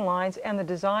fitting lines and the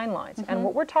design lines. And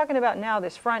what we're talking about now,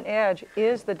 this front edge,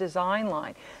 is the design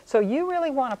line. So you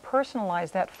really want to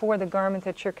personalize that for the garment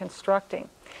that you're constructing.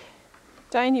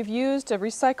 Diane, you've used a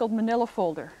recycled manila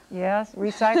folder. Yes,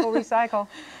 recycle, recycle.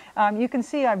 You can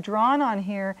see I've drawn on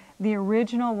here the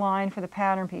original line for the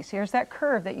pattern piece. Here's that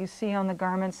curve that you see on the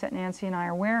garments that Nancy and I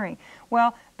are wearing.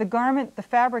 Well, the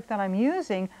fabric that I'm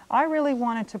using, I really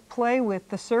wanted to play with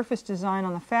the surface design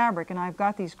on the fabric, and I've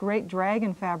got these great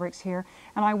dragon fabrics here,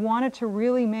 and I wanted to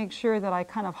really make sure that I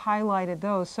kind of highlighted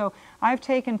those. So I've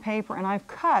taken paper and I've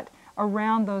cut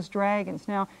around those dragons.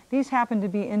 Now, these happen to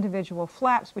be individual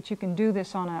flaps, but you can do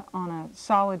this on a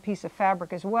solid piece of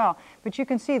fabric as well. But you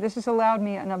can see this has allowed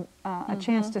me a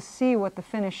chance to see what the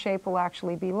finished shape will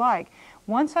actually be like.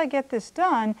 Once I get this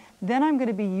done, then I'm going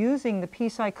to be using the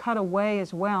piece I cut away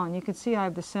as well. And you can see I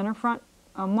have the center front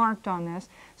marked on this,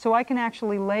 so I can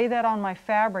actually lay that on my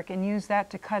fabric and use that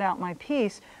to cut out my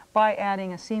piece by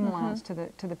adding a seam allowance to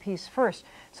the piece first.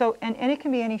 So, and it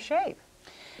can be any shape.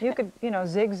 You could,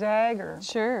 zigzag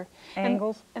or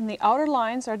angles. And the outer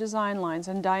lines are design lines,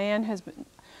 and Diane has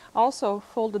also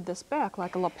folded this back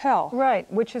like a lapel.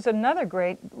 Right, which is another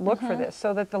great look for this,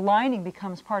 so that the lining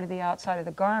becomes part of the outside of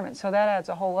the garment. So that adds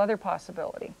a whole other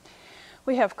possibility.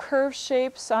 We have curved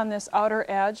shapes on this outer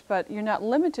edge, but you're not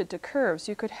limited to curves.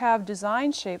 You could have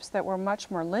design shapes that were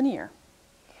much more linear.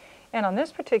 And on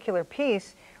this particular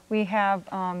piece, we have,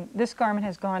 this garment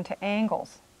has gone to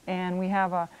angles, and we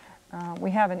have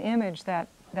an image that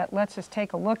lets us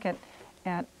take a look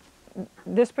at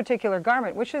this particular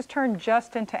garment, which is turned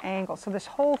just into angles. So this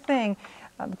whole thing,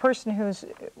 the person who's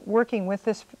working with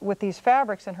these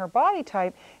fabrics and her body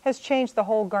type has changed the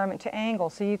whole garment to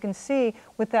angle. So you can see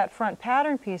with that front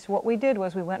pattern piece, what we did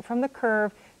was we went from the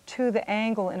curve to the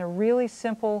angle in a really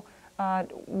simple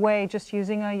way, just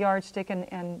using a yardstick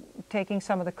and taking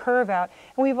some of the curve out.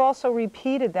 And we've also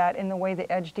repeated that in the way the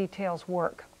edge details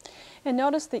work. And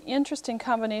notice the interesting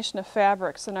combination of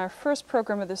fabrics. In our first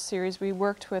program of this series, we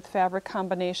worked with fabric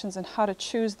combinations and how to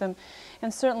choose them.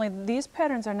 And certainly these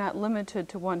patterns are not limited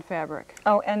to one fabric.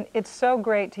 Oh, and it's so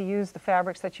great to use the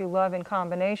fabrics that you love in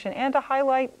combination and to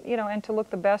highlight, you know, and to look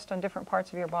the best on different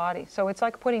parts of your body. So it's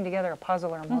like putting together a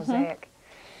puzzle or a mosaic.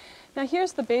 Now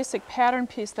here's the basic pattern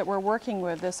piece that we're working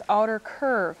with, this outer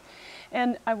curve.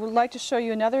 And I would like to show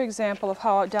you another example of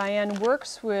how Diane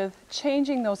works with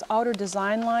changing those outer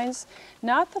design lines,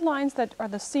 not the lines that are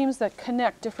the seams that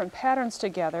connect different patterns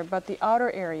together, but the outer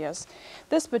areas.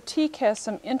 This batik has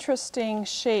some interesting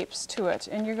shapes to it,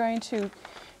 and you're going to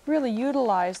really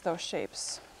utilize those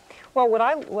shapes. Well, what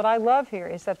I love here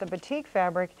is that the batik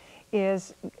fabric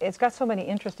it's got so many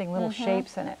interesting little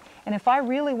shapes in it. And if I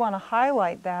really want to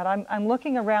highlight that, I'm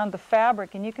looking around the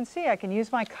fabric, and you can see I can use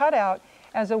my cutout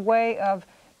as a way of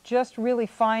just really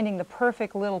finding the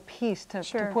perfect little piece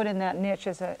to put in that niche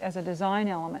as a design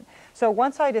element. So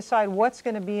once I decide what's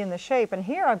going to be in the shape, and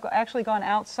here I've actually gone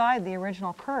outside the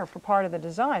original curve for part of the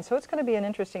design, so it's going to be an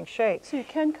interesting shape. So you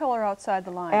can color outside the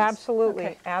lines?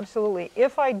 Absolutely, absolutely.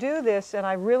 If I do this and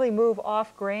I really move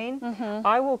off grain,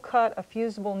 I will cut a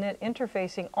fusible knit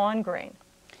interfacing on grain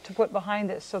to put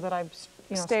behind this so that I'm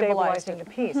stabilizing the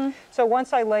piece. So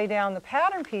once I lay down the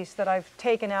pattern piece that I've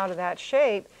taken out of that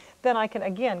shape, then I can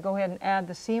again go ahead and add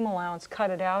the seam allowance, cut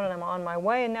it out, and I'm on my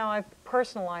way, and now I've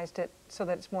personalized it so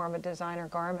that it's more of a designer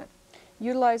garment.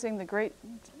 Utilizing the great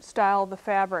style of the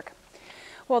fabric.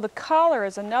 Well, the collar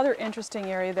is another interesting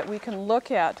area that we can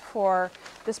look at for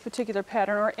this particular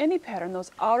pattern, or any pattern. Those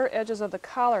outer edges of the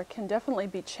collar can definitely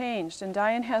be changed, and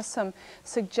Diane has some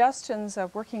suggestions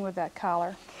of working with that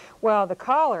collar. Well, the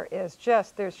collar is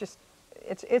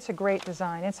it's a great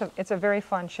design. It's a very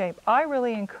fun shape. I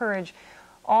really encourage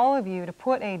all of you to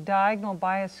put a diagonal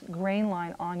bias grain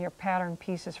line on your pattern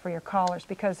pieces for your collars,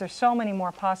 because there's so many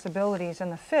more possibilities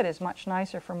and the fit is much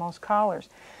nicer for most collars.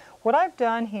 What I've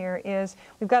done here is,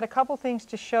 we've got a couple things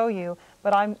to show you,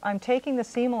 but I'm taking the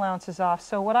seam allowances off,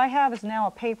 so what I have is now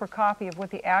a paper copy of what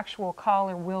the actual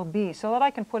collar will be, so that I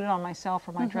can put it on myself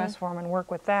or my dress form and work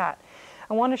with that.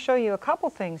 I want to show you a couple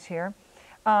things here.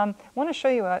 I want to show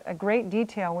you a great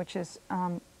detail which is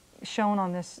shown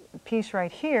on this piece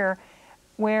right here,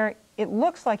 where it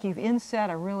looks like you've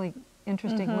inset a really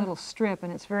interesting little strip,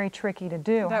 and it's very tricky to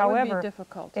do. That However, would be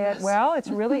difficult. Well, it's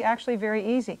really actually very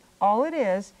easy. All it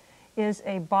is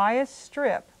a bias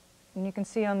strip, and you can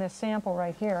see on this sample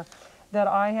right here that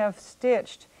I have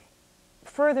stitched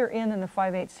further in than the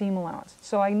 5/8 seam allowance.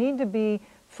 So I need to be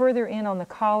further in on the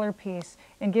collar piece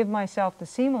and give myself the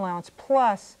seam allowance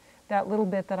plus that little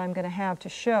bit that I'm going to have to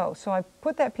show. So I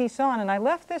put that piece on, and I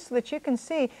left this so that you can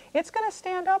see it's going to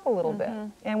stand up a little bit.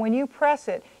 And when you press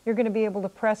it, you're going to be able to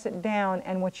press it down,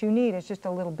 and what you need is just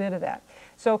a little bit of that.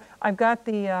 So I've got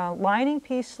the lining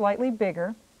piece slightly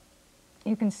bigger.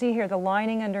 You can see here the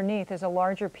lining underneath is a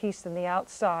larger piece than the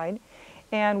outside.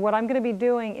 And what I'm going to be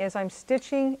doing is I'm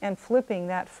stitching and flipping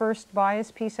that first bias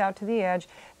piece out to the edge.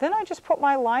 Then I just put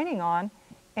my lining on,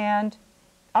 and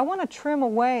I want to trim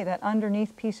away that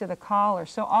underneath piece of the collar.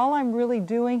 So all I'm really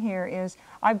doing here is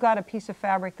I've got a piece of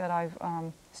fabric that I've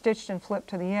stitched and flipped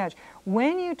to the edge.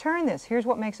 When you turn this, here's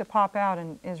what makes it pop out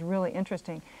and is really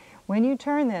interesting. When you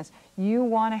turn this, you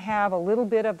want to have a little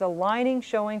bit of the lining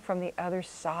showing from the other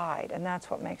side, and that's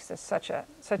what makes this such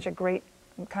a great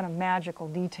kind of magical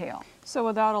detail. So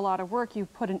without a lot of work, you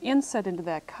put an inset into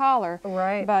that collar,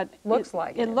 right? But it looks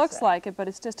like it, but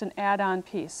it's just an add-on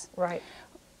piece. Right.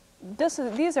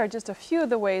 These are just a few of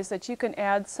the ways that you can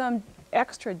add some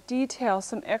extra detail,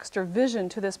 some extra vision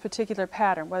to this particular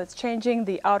pattern, whether it's changing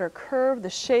the outer curve, the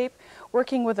shape,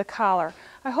 working with the collar.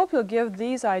 I hope you'll give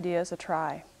these ideas a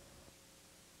try.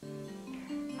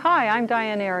 Hi, I'm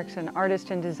Diane Erickson, artist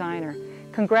and designer.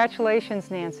 Congratulations,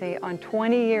 Nancy, on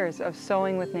 20 years of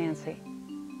Sewing with Nancy.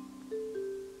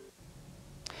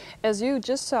 As you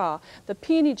just saw, the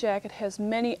peony jacket has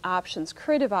many options,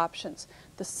 creative options.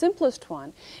 The simplest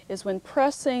one is when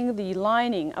pressing the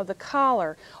lining of the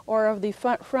collar or of the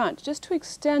front just to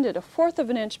extend it 1/4 of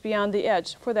an inch beyond the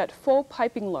edge for that full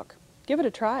piping look. Give it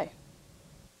a try.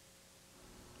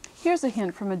 Here's a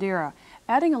hint from Madeira.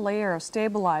 Adding a layer of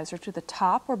stabilizer to the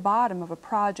top or bottom of a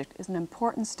project is an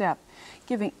important step,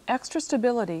 giving extra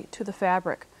stability to the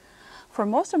fabric. For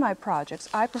most of my projects,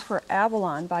 I prefer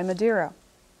Avalon by Madeira.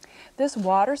 This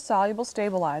water-soluble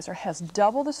stabilizer has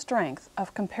double the strength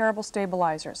of comparable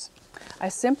stabilizers. I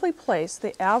simply place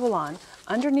the Avalon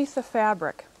underneath the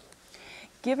fabric,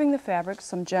 giving the fabric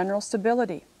some general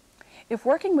stability. If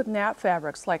working with nap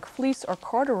fabrics like fleece or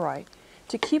corduroy,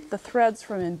 to keep the threads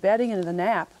from embedding into the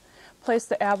nap, place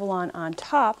the Avalon on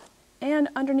top and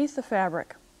underneath the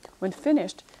fabric. When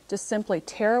finished, just simply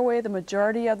tear away the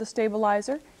majority of the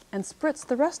stabilizer and spritz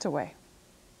the rest away.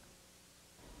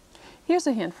 Here's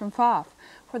a hint from PFAFF.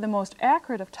 For the most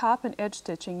accurate of top and edge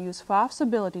stitching, use PFAFF's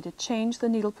ability to change the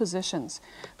needle positions.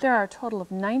 There are a total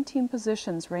of 19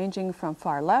 positions ranging from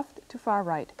far left to far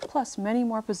right, plus many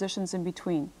more positions in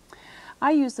between.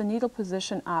 I use the needle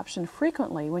position option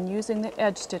frequently when using the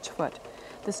edge stitch foot.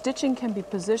 The stitching can be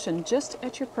positioned just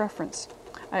at your preference.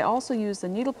 I also use the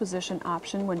needle position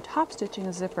option when top stitching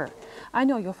a zipper. I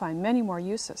know you'll find many more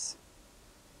uses.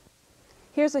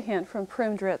 Here's a hint from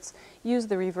Primmed Ritz. Use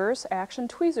the reverse action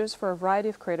tweezers for a variety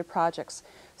of creative projects.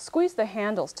 Squeeze the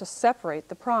handles to separate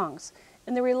the prongs.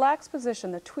 In the relaxed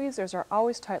position, the tweezers are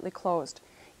always tightly closed.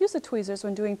 Use the tweezers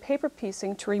when doing paper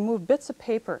piecing to remove bits of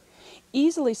paper.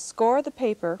 Easily score the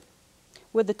paper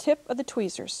with the tip of the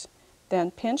tweezers.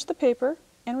 Then pinch the paper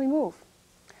and remove.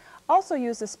 Also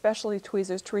use the specialty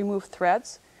tweezers to remove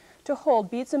threads, to hold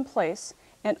beads in place,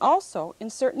 and also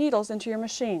insert needles into your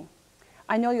machine.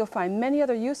 I know you'll find many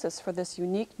other uses for this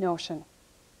unique notion.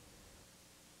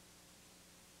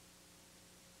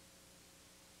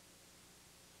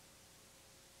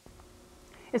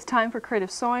 It's time for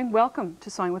creative sewing. Welcome to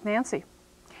Sewing with Nancy.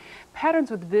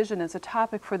 Patterns with Vision is a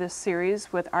topic for this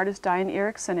series with artist Diane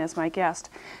Erickson as my guest.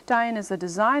 Diane is the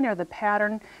designer of the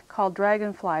pattern called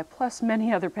Dragonfly, plus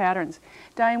many other patterns.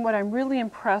 Diane, what I'm really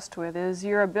impressed with is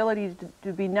your ability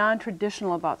to be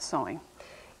non-traditional about sewing.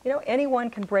 You know,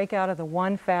 anyone can break out of the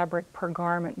one fabric per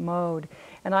garment mode,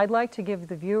 and I'd like to give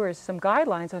the viewers some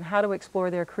guidelines on how to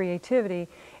explore their creativity.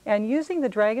 And using the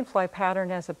Dragonfly pattern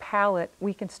as a palette,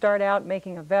 we can start out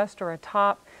making a vest or a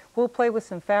top. We'll play with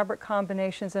some fabric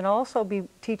combinations and also be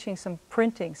teaching some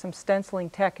printing, some stenciling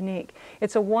technique.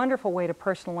 It's a wonderful way to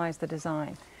personalize the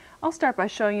design. I'll start by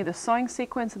showing you the sewing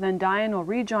sequence, and then Diane will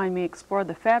rejoin me explore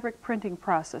the fabric printing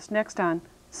process next on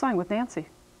Sewing with Nancy.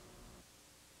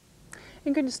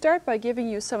 I'm going to start by giving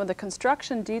you some of the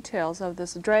construction details of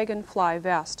this Dragonfly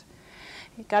vest.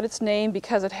 It got its name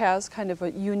because it has kind of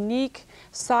a unique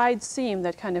side seam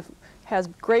that kind of has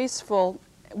graceful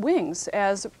wings,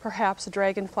 as perhaps a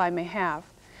dragonfly may have.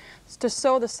 To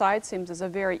sew the side seams is a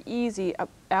very easy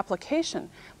application.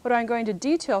 What I'm going to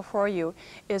detail for you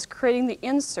is creating the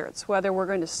inserts, whether we're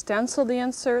going to stencil the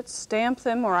inserts, stamp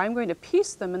them, or I'm going to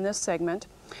piece them in this segment.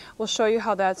 We'll show you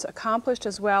how that's accomplished,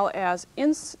 as well as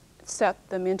inset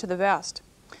them into the vest.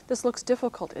 This looks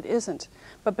difficult. It isn't.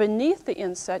 But beneath the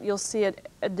inset, you'll see an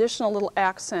additional little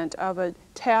accent of a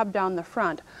tab down the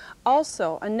front.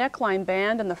 Also, a neckline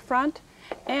band in the front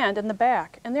and in the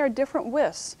back. And there are different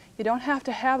widths. You don't have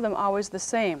to have them always the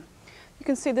same. You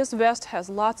can see this vest has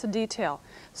lots of detail.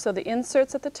 So the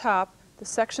inserts at the top, the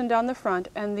section down the front,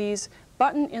 and these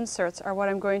button inserts are what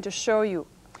I'm going to show you.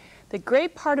 The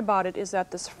great part about it is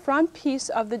that this front piece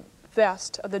of the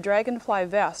vest, of the Dragonfly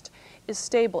vest, is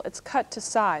stable. It's cut to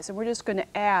size, and we're just going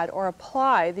to add or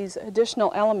apply these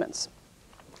additional elements.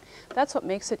 That's what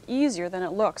makes it easier than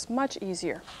it looks, much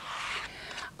easier.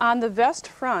 On the vest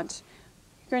front,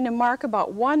 you're going to mark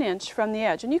about 1 inch from the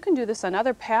edge, and you can do this on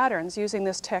other patterns using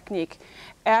this technique.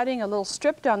 Adding a little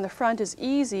strip down the front is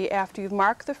easy after you've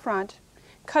marked the front.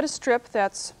 Cut a strip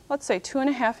that's, let's say,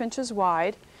 2.5 inches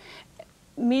wide,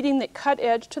 meeting the cut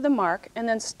edge to the mark, and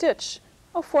then stitch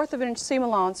a 1/4 of an inch seam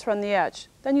allowance from the edge.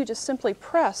 Then you just simply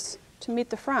press to meet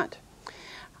the front.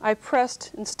 I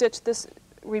pressed and stitched this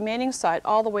remaining side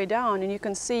all the way down, and you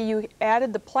can see you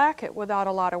added the placket without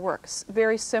a lot of work. It's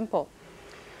very simple.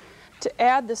 To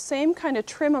add the same kind of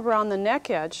trim around the neck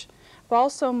edge, I've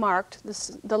also marked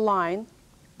the line,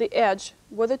 the edge,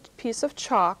 with a piece of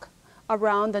chalk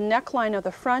around the neckline of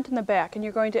the front and the back, and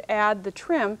you're going to add the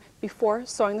trim before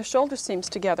sewing the shoulder seams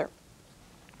together.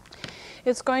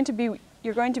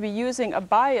 You're going to be using a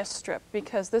bias strip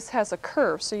because this has a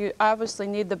curve, so you obviously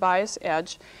need the bias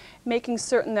edge, making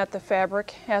certain that the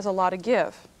fabric has a lot of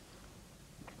give.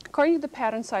 According to the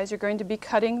pattern size, you're going to be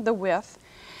cutting the width,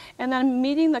 and then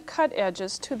meeting the cut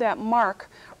edges to that mark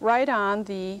right on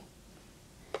the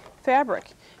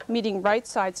fabric, meeting right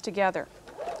sides together.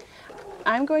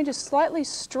 I'm going to slightly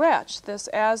stretch this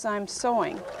as I'm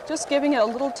sewing, just giving it a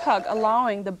little tug,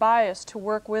 allowing the bias to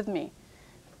work with me.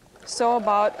 Sew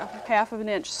about 1/2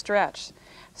 inch stretch.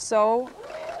 Sew,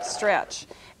 stretch,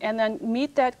 and then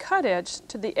meet that cut edge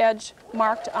to the edge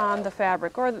marked on the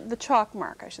fabric, or the chalk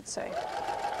mark, I should say.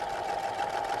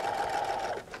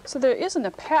 So there isn't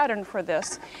a pattern for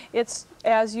this. It's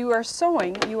as you are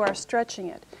sewing, you are stretching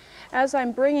it. As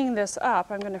I'm bringing this up,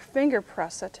 I'm going to finger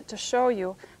press it to show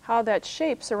you how that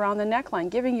shapes around the neckline,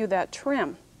 giving you that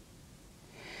trim.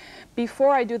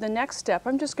 Before I do the next step,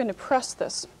 I'm just going to press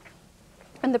this.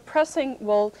 And the pressing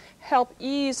will help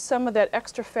ease some of that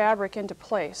extra fabric into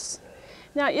place.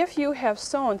 Now, if you have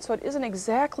sewn so it isn't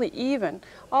exactly even,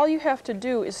 all you have to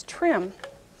do is trim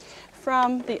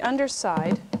from the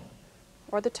underside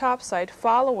or the top side,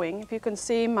 following, if you can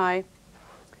see my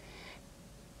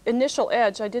initial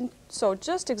edge, I didn't sew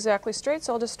just exactly straight,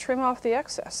 so I'll just trim off the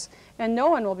excess, and no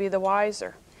one will be the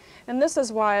wiser. And this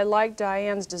is why I like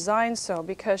Diane's design so,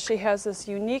 because she has this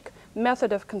unique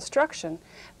method of construction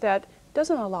that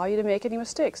doesn't allow you to make any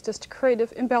mistakes, just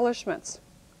creative embellishments.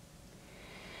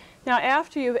 Now,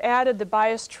 after you've added the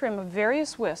bias trim of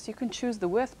various widths, you can choose the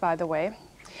width, by the way,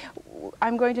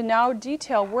 I'm going to now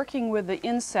detail working with the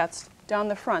insets down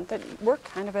the front that work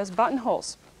kind of as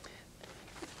buttonholes.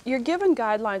 You're given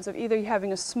guidelines of either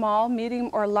having a small, medium,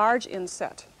 or large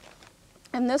inset.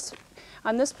 And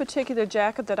on this particular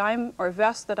jacket or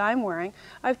vest that I'm wearing,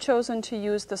 I've chosen to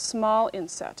use the small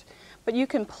inset. But you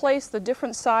can place the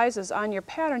different sizes on your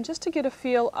pattern just to get a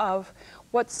feel of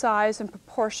what size and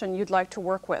proportion you'd like to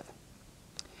work with.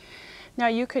 Now,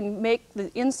 you can make the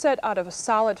inset out of a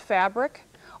solid fabric,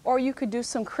 or you could do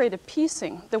some creative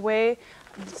piecing, the way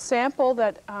the sample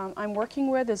that I'm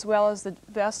working with, as well as the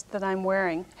vest that I'm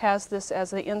wearing, has this as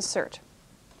the insert.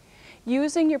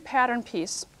 Using your pattern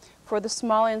piece for the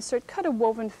small insert, cut a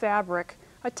woven fabric,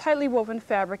 a tightly woven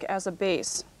fabric as a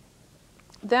base.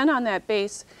 Then on that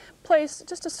base, place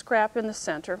just a scrap in the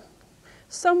center,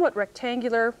 somewhat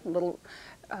rectangular, little,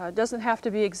 doesn't have to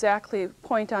be exactly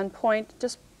point on point,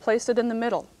 just place it in the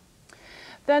middle.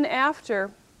 Then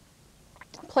after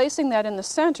placing that in the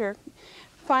center,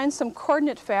 find some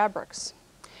coordinate fabrics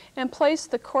and place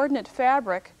the coordinate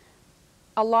fabric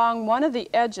along one of the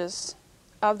edges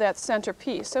of that center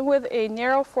piece. And with a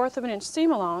narrow 1/4 inch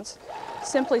seam allowance,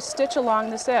 simply stitch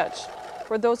along this edge.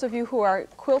 For those of you who are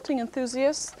quilting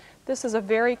enthusiasts, this is a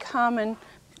very common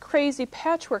crazy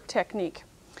patchwork technique.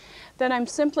 Then I'm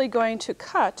simply going to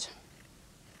cut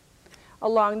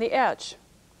along the edge.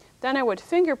 Then I would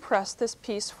finger press this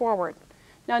piece forward.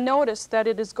 Now notice that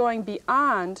it is going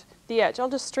beyond the edge. I'll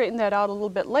just straighten that out a little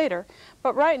bit later,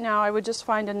 but right now I would just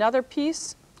find another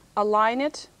piece, align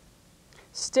it,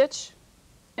 stitch,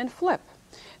 and flip.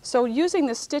 So using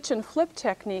the stitch and flip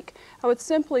technique, I would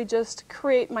simply just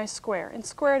create my square and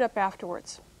square it up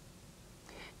afterwards.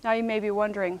 Now you may be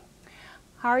wondering,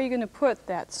 how are you going to put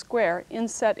that square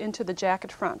inset into the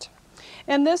jacket front?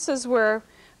 And this is where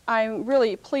I'm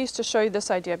really pleased to show you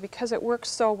this idea, because it works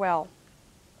so well.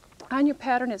 On your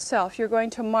pattern itself, you're going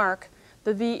to mark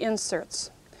the V inserts.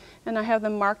 And I have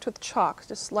them marked with chalk,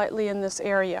 just slightly in this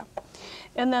area.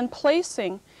 And then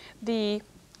placing the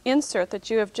insert that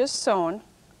you have just sewn,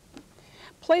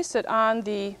 place it on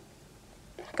the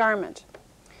garment,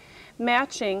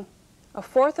 matching a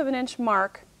 1/4 inch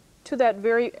mark to that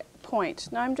very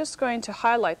point. Now I'm just going to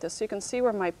highlight this so you can see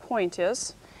where my point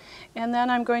is. And then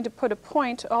I'm going to put a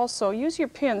point also, use your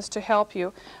pins to help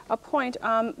you, a point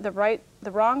on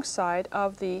the wrong side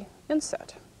of the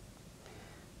inset,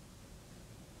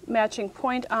 matching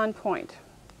point on point.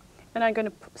 And I'm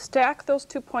going to stack those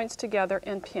 2 points together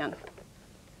and pin.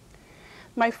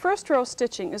 My first row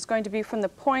stitching is going to be from the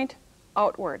point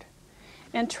outward,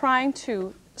 and trying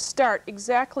to start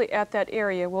exactly at that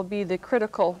area will be the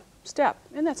critical step,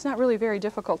 and that's not really very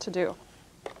difficult to do.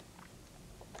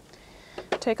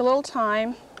 Take a little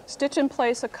time, stitch in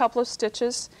place a couple of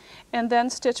stitches, and then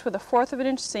stitch with a 1/4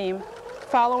 inch seam,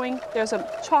 following, there's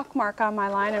a chalk mark on my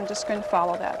line, I'm just going to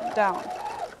follow that down.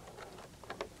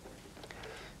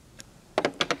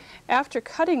 After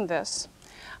cutting this,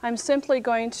 I'm simply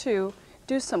going to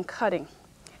do some cutting.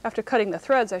 After cutting the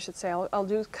threads, I should say, I'll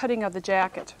do cutting of the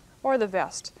jacket or the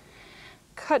vest.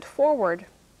 Cut forward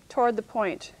toward the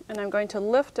point, and I'm going to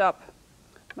lift up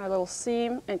my little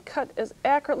seam and cut as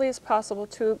accurately as possible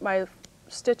to my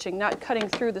stitching, not cutting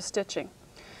through the stitching.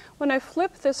 When I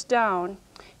flip this down,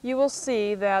 you will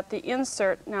see that the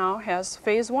insert now has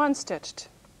phase 1 stitched.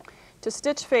 To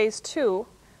stitch phase 2,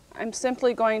 I'm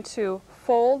simply going to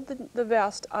fold the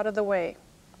vest out of the way.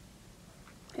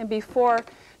 And before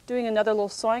doing another little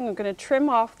sewing, I'm going to trim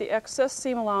off the excess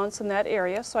seam allowance in that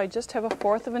area, so I just have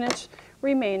 1/4 of an inch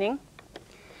remaining,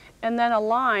 and then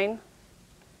align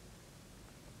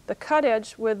the cut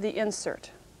edge with the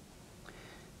insert.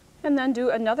 And then do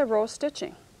another row of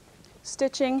stitching.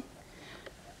 Stitching,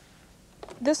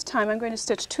 this time I'm going to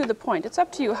stitch to the point. It's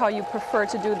up to you how you prefer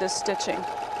to do this stitching.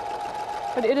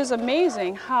 But it is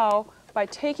amazing how, by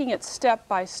taking it step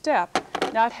by step,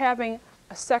 not having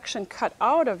a section cut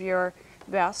out of your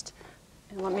vest,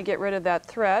 and let me get rid of that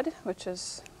thread, which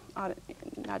is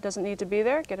doesn't need to be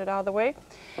there, get it out of the way,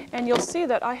 and you'll see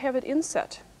that I have it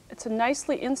inset. It's a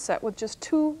nicely inset with just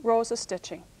 2 rows of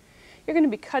stitching. You're going to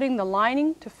be cutting the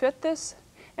lining to fit this,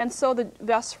 and sew the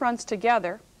vest fronts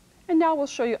together, and now we'll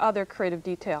show you other creative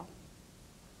detail.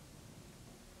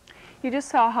 You just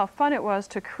saw how fun it was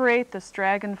to create this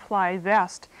dragonfly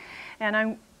vest, and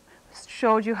I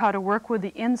showed you how to work with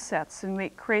the insets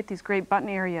and create these great button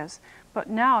areas. But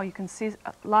now you can see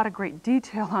a lot of great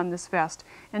detail on this vest.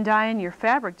 And Diane, your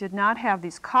fabric did not have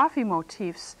these coffee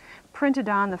motifs printed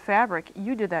on the fabric.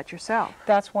 You did that yourself.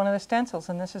 That's one of the stencils,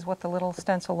 and this is what the little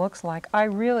stencil looks like. I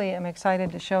really am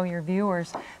excited to show your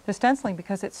viewers the stenciling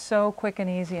because it's so quick and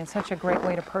easy and such a great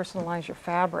way to personalize your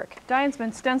fabric. Diane's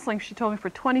been stenciling, she told me, for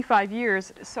 25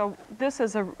 years, so this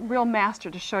is a real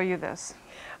master to show you this.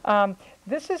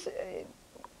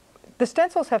 The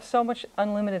stencils have so much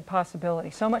unlimited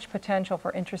possibility, so much potential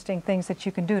for interesting things that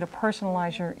you can do to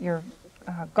personalize your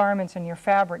garments and your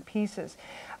fabric pieces.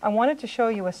 I wanted to show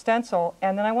you a stencil,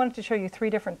 and then I wanted to show you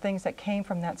 3 different things that came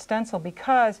from that stencil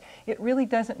because it really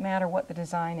doesn't matter what the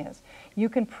design is. You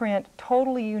can print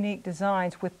totally unique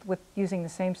designs with using the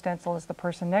same stencil as the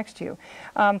person next to you.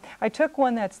 I took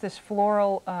one that's this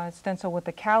floral stencil with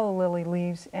the calla lily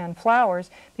leaves and flowers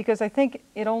because I think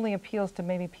it only appeals to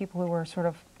maybe people who are sort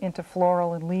of into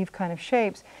floral and leaf kind of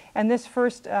shapes. And this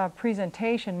first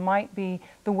presentation might be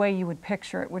the way you would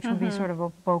picture it, which would be sort of a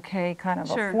bouquet kind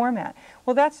of a format.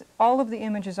 Well, that's all of the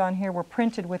images on here were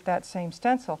printed with that same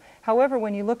stencil. However,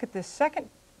 when you look at this second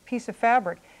piece of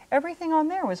fabric, everything on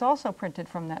there was also printed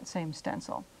from that same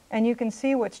stencil. And you can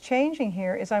see what's changing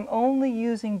here is I'm only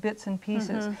using bits and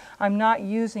pieces. I'm not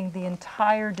using the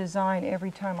entire design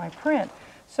every time I print.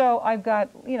 So I've got,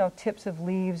 you know, tips of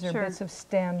leaves or bits of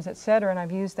stems, etc., and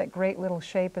I've used that great little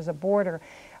shape as a border.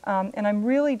 And I'm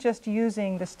really just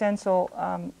using the stencil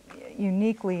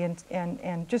uniquely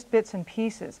and just bits and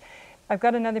pieces. I've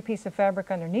got another piece of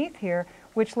fabric underneath here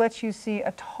which lets you see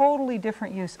a totally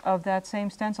different use of that same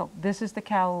stencil. This is the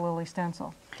calla lily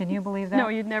stencil. Can you believe that? No,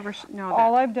 you'd never know that.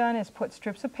 All I've done is put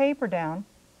strips of paper down,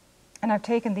 and I've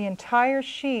taken the entire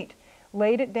sheet,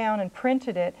 laid it down and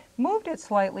printed it, moved it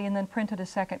slightly, and then printed a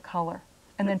second color,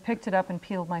 and then picked it up and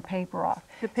peeled my paper off.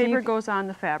 The paper goes on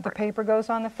the fabric. The paper goes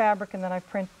on the fabric, and then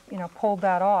I've pulled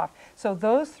that off. So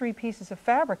those 3 pieces of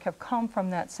fabric have come from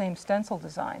that same stencil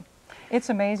design. It's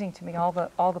amazing to me, all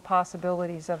the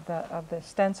possibilities of the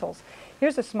stencils.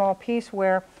 Here's a small piece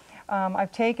where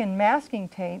I've taken masking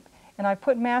tape and I've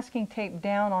put masking tape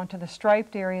down onto the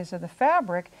striped areas of the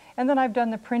fabric, and then I've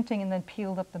done the printing and then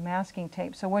peeled up the masking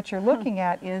tape. So what you're looking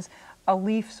at is a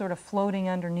leaf sort of floating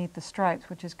underneath the stripes,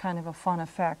 which is kind of a fun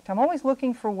effect. I'm always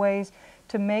looking for ways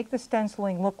to make the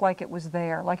stenciling look like it was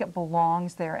there, like it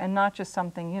belongs there, and not just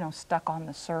something, you know, stuck on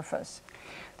the surface.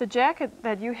 The jacket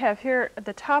that you have here at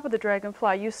the top of the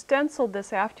dragonfly, you stenciled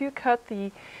this after you cut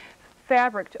the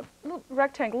fabric to a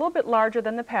rectangle, a little bit larger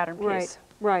than the pattern piece.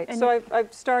 Right. And So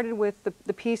I've started with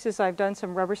the pieces. I've done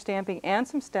some rubber stamping and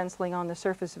some stenciling on the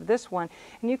surface of this one.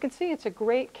 And you can see it's a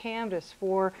great canvas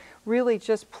for really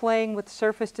just playing with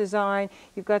surface design.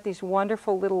 You've got these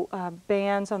wonderful little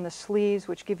bands on the sleeves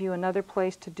which give you another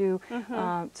place to do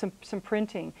some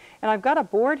printing. And I've got a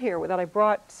board here that I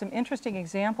brought some interesting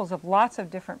examples of lots of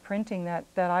different printing that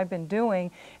I've been doing.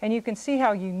 And you can see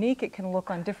how unique it can look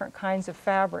on different kinds of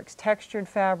fabrics, textured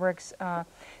fabrics.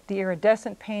 The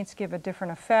iridescent paints give a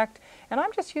different effect, and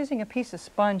I'm just using a piece of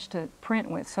sponge to print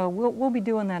with, so we'll be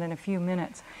doing that in a few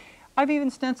minutes. I've even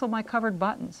stenciled my covered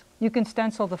buttons. You can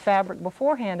stencil the fabric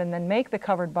beforehand and then make the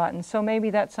covered buttons, so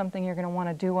maybe that's something you're going to want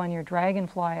to do on your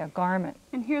dragonfly garment.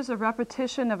 And here's a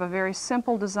repetition of a very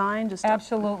simple design. Just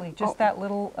absolutely, just that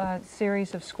little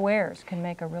series of squares can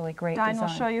make a really great design. Diane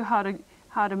will show you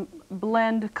how to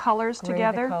blend colors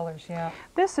together. The colors, yeah.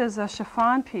 This is a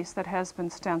chiffon piece that has been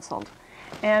stenciled.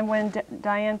 And when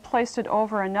Diane placed it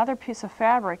over another piece of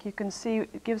fabric, you can see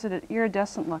it gives it an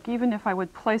iridescent look. Even if I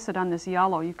would place it on this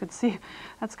yellow, you could see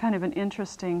that's kind of an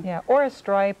interesting... Yeah, or a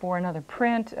stripe or another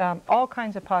print. All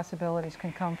kinds of possibilities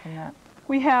can come from that.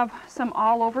 We have some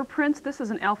all-over prints. This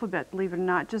is an alphabet, believe it or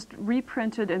not, just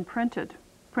reprinted and printed.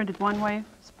 Printed one way,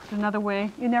 printed another way.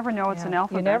 You never know it's an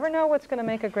alphabet. You never know what's going to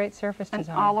make a great surface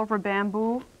design. And all-over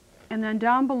bamboo. And then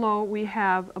down below we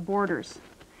have borders,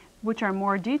 which are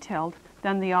more detailed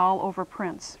than the all-over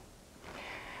prints.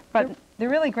 But the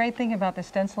really great thing about the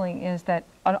stenciling is that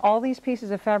on all these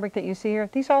pieces of fabric that you see here,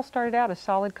 these all started out as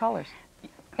solid colors.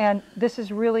 And this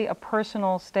is really a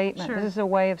personal statement. Sure. This is a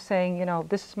way of saying, you know,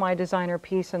 this is my designer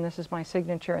piece and this is my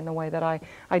signature in the way that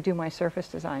I do my surface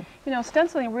design. You know,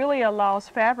 stenciling really allows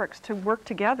fabrics to work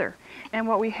together. And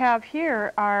what we have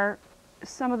here are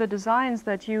some of the designs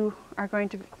that you are going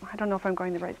to, I don't know if I'm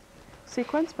going the right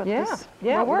sequence, but this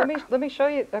will work. Let me show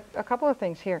you a couple of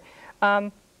things here.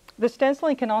 The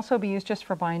stenciling can also be used just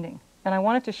for binding. And I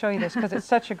wanted to show you this because it's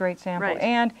such a great sample. Right.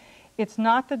 And it's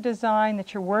not the design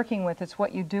that you're working with, it's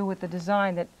what you do with the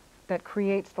design that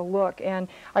creates the look. And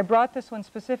I brought this one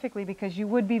specifically because you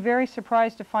would be very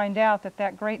surprised to find out that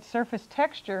that great surface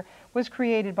texture was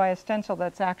created by a stencil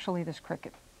that's actually this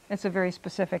cricket. It's a very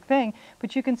specific thing,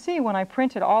 but you can see when I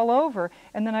print it all over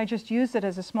and then I just use it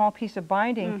as a small piece of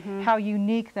binding, how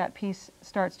unique that piece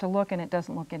starts to look, and it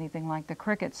doesn't look anything like the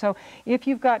cricket. So if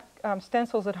you've got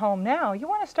stencils at home now, you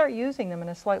want to start using them in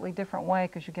a slightly different way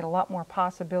because you get a lot more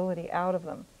possibility out of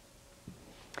them.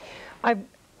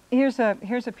 Here's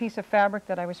a piece of fabric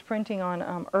that I was printing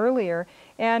on earlier,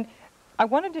 and I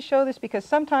wanted to show this because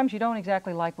sometimes you don't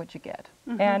exactly like what you get.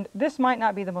 And this might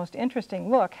not be the most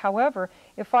interesting look. However,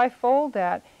 if I fold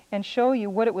that and show you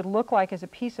what it would look like as a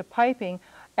piece of piping,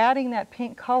 adding that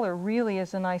pink color really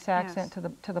is a nice accent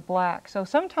to the black. So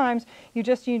sometimes you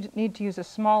just need to use a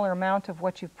smaller amount of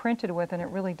what you've printed with, and it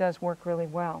really does work really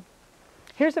well.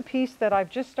 Here's a piece that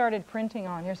I've just started printing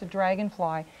on. Here's a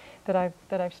dragonfly that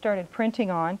I've started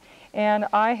printing on, and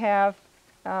I've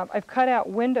cut out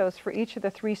windows for each of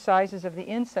the 3 sizes of the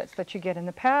insets that you get in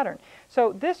the pattern.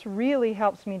 So this really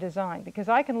helps me design because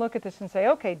I can look at this and say,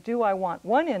 okay, do I want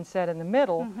one inset in the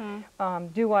middle?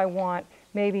 Do I want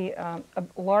maybe a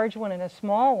large one and a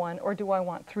small one, or do I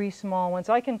want 3 small ones?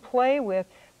 I can play with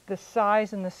the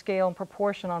size and the scale and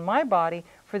proportion on my body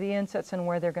for the insets and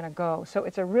where they're going to go. So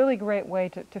it's a really great way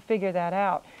to figure that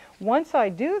out. Once I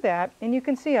do that, and you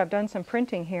can see I've done some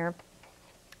printing here,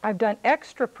 I've done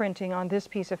extra printing on this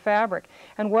piece of fabric,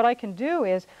 and what I can do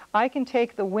is I can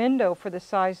take the window for the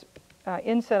size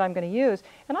inset I'm going to use,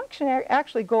 and I can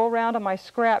actually go around on my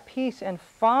scrap piece and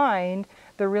find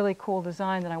the really cool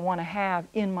design that I want to have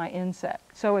in my inset.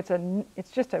 So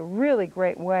it's just a really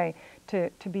great way to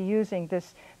be using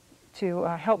this to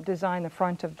help design the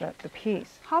front of the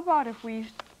piece. How about if we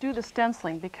do the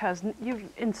stenciling, because you've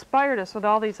inspired us with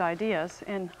all these ideas,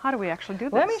 and how do we actually do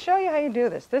this? Let me show you how you do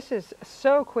this. This is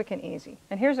so quick and easy.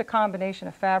 And here's a combination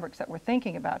of fabrics that we're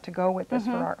thinking about to go with this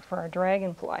for our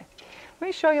dragonfly. Let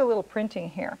me show you a little printing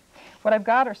here. What I've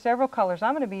got are several colors.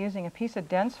 I'm going to be using a piece of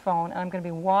dense foam, and I'm going to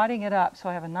be wadding it up so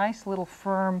I have a nice little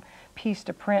firm piece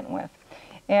to print with.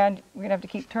 And we're going to have to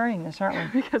keep turning this,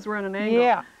 aren't we? Because we're in an angle.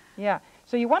 Yeah, yeah.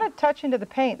 So you want to touch into the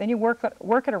paint, then you work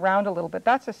it around a little bit.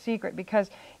 That's a secret, because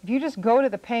if you just go to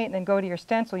the paint and then go to your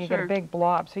stencil, you get a big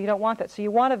blob. So you don't want that. So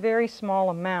you want a very small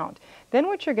amount. Then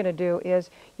what you're going to do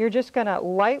is you're just going to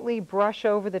lightly brush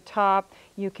over the top.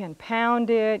 You can pound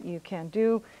it. You can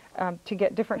do to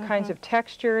get different kinds of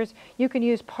textures. You can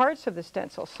use parts of the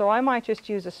stencil. So I might just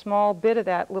use a small bit of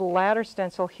that little ladder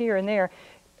stencil here and there.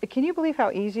 Can you believe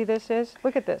how easy this is?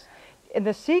 Look at this. And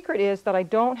the secret is that I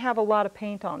don't have a lot of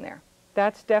paint on there.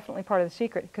 That's definitely part of the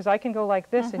secret, because I can go like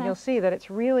this and you'll see that it's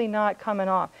really not coming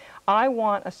off. I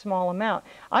want a small amount.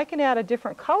 I can add a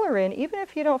different color in, even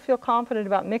if you don't feel confident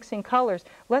about mixing colors.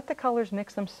 Let the colors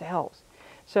mix themselves.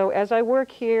 So as I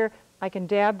work here, I can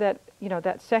dab that,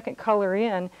 that second color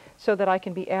in so that I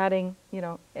can be adding,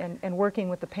 and working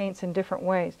with the paints in different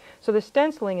ways. So the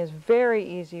stenciling is very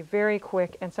easy, very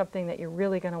quick, and something that you're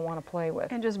really going to want to play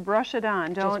with. And just brush it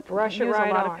on. Don't brush use it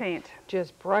right a lot on. of paint.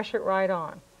 Just brush it right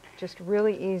on. Just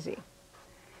really easy.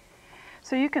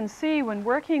 So you can see when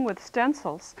working with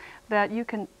stencils that you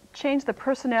can change the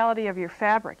personality of your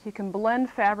fabric. You can blend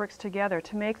fabrics together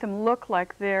to make them look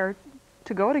like they're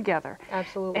to go together.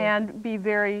 Absolutely. And be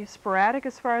very sporadic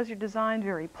as far as your design,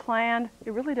 very planned.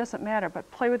 It really doesn't matter, but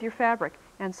play with your fabric.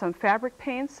 And some fabric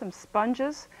paints, some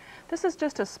sponges. This is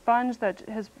just a sponge that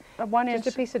has a 1 inch.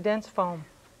 Just a piece of dense foam.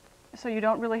 So you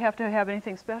don't really have to have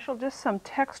anything special, just some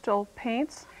textile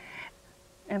paints,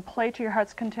 and play to your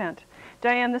heart's content.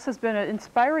 Diane, this has been an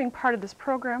inspiring part of this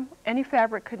program. Any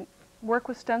fabric could work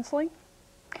with stenciling,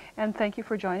 and thank you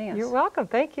for joining us. You're welcome.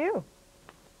 Thank you.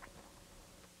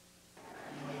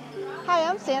 Hi,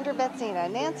 I'm Sandra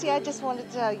Betzina. Nancy, I just wanted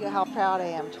to tell you how proud I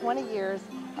am. 20 years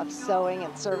of sewing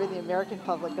and serving the American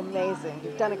public. Amazing.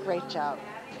 You've done a great job.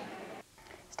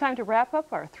 It's time to wrap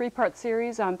up our three-part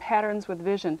series on patterns with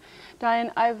vision.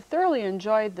 Diane, I've thoroughly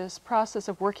enjoyed this process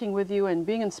of working with you and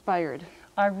being inspired.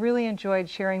 I really enjoyed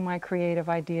sharing my creative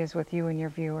ideas with you and your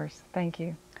viewers. Thank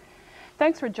you.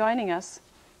 Thanks for joining us.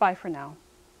 Bye for now.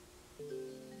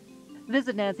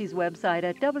 Visit Nancy's website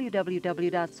at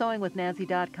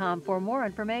www.sewingwithnancy.com for more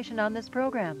information on this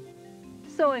program.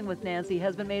 Sewing with Nancy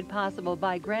has been made possible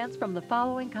by grants from the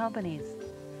following companies: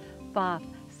 PFAFF,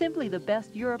 simply the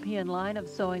best European line of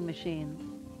sewing machines;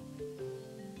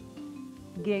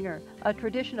 Ginger, a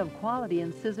tradition of quality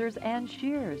in scissors and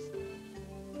shears;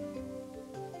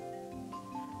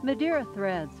 Madeira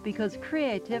Threads, because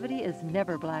creativity is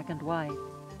never black and white;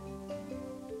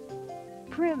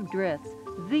 Prim Drifts,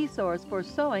 the source for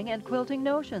sewing and quilting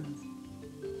notions;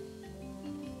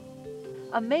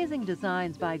 Amazing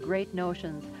Designs by Great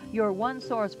Notions, your one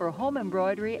source for home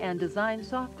embroidery and design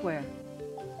software;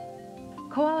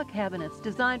 Koala Cabinets,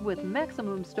 designed with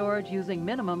maximum storage using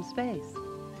minimum space;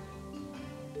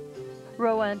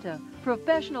 Rowenta,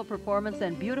 professional performance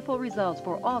and beautiful results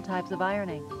for all types of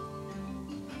ironing;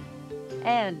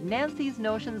 and Nancy's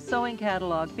Notions Sewing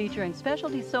Catalog, featuring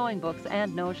specialty sewing books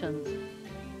and notions.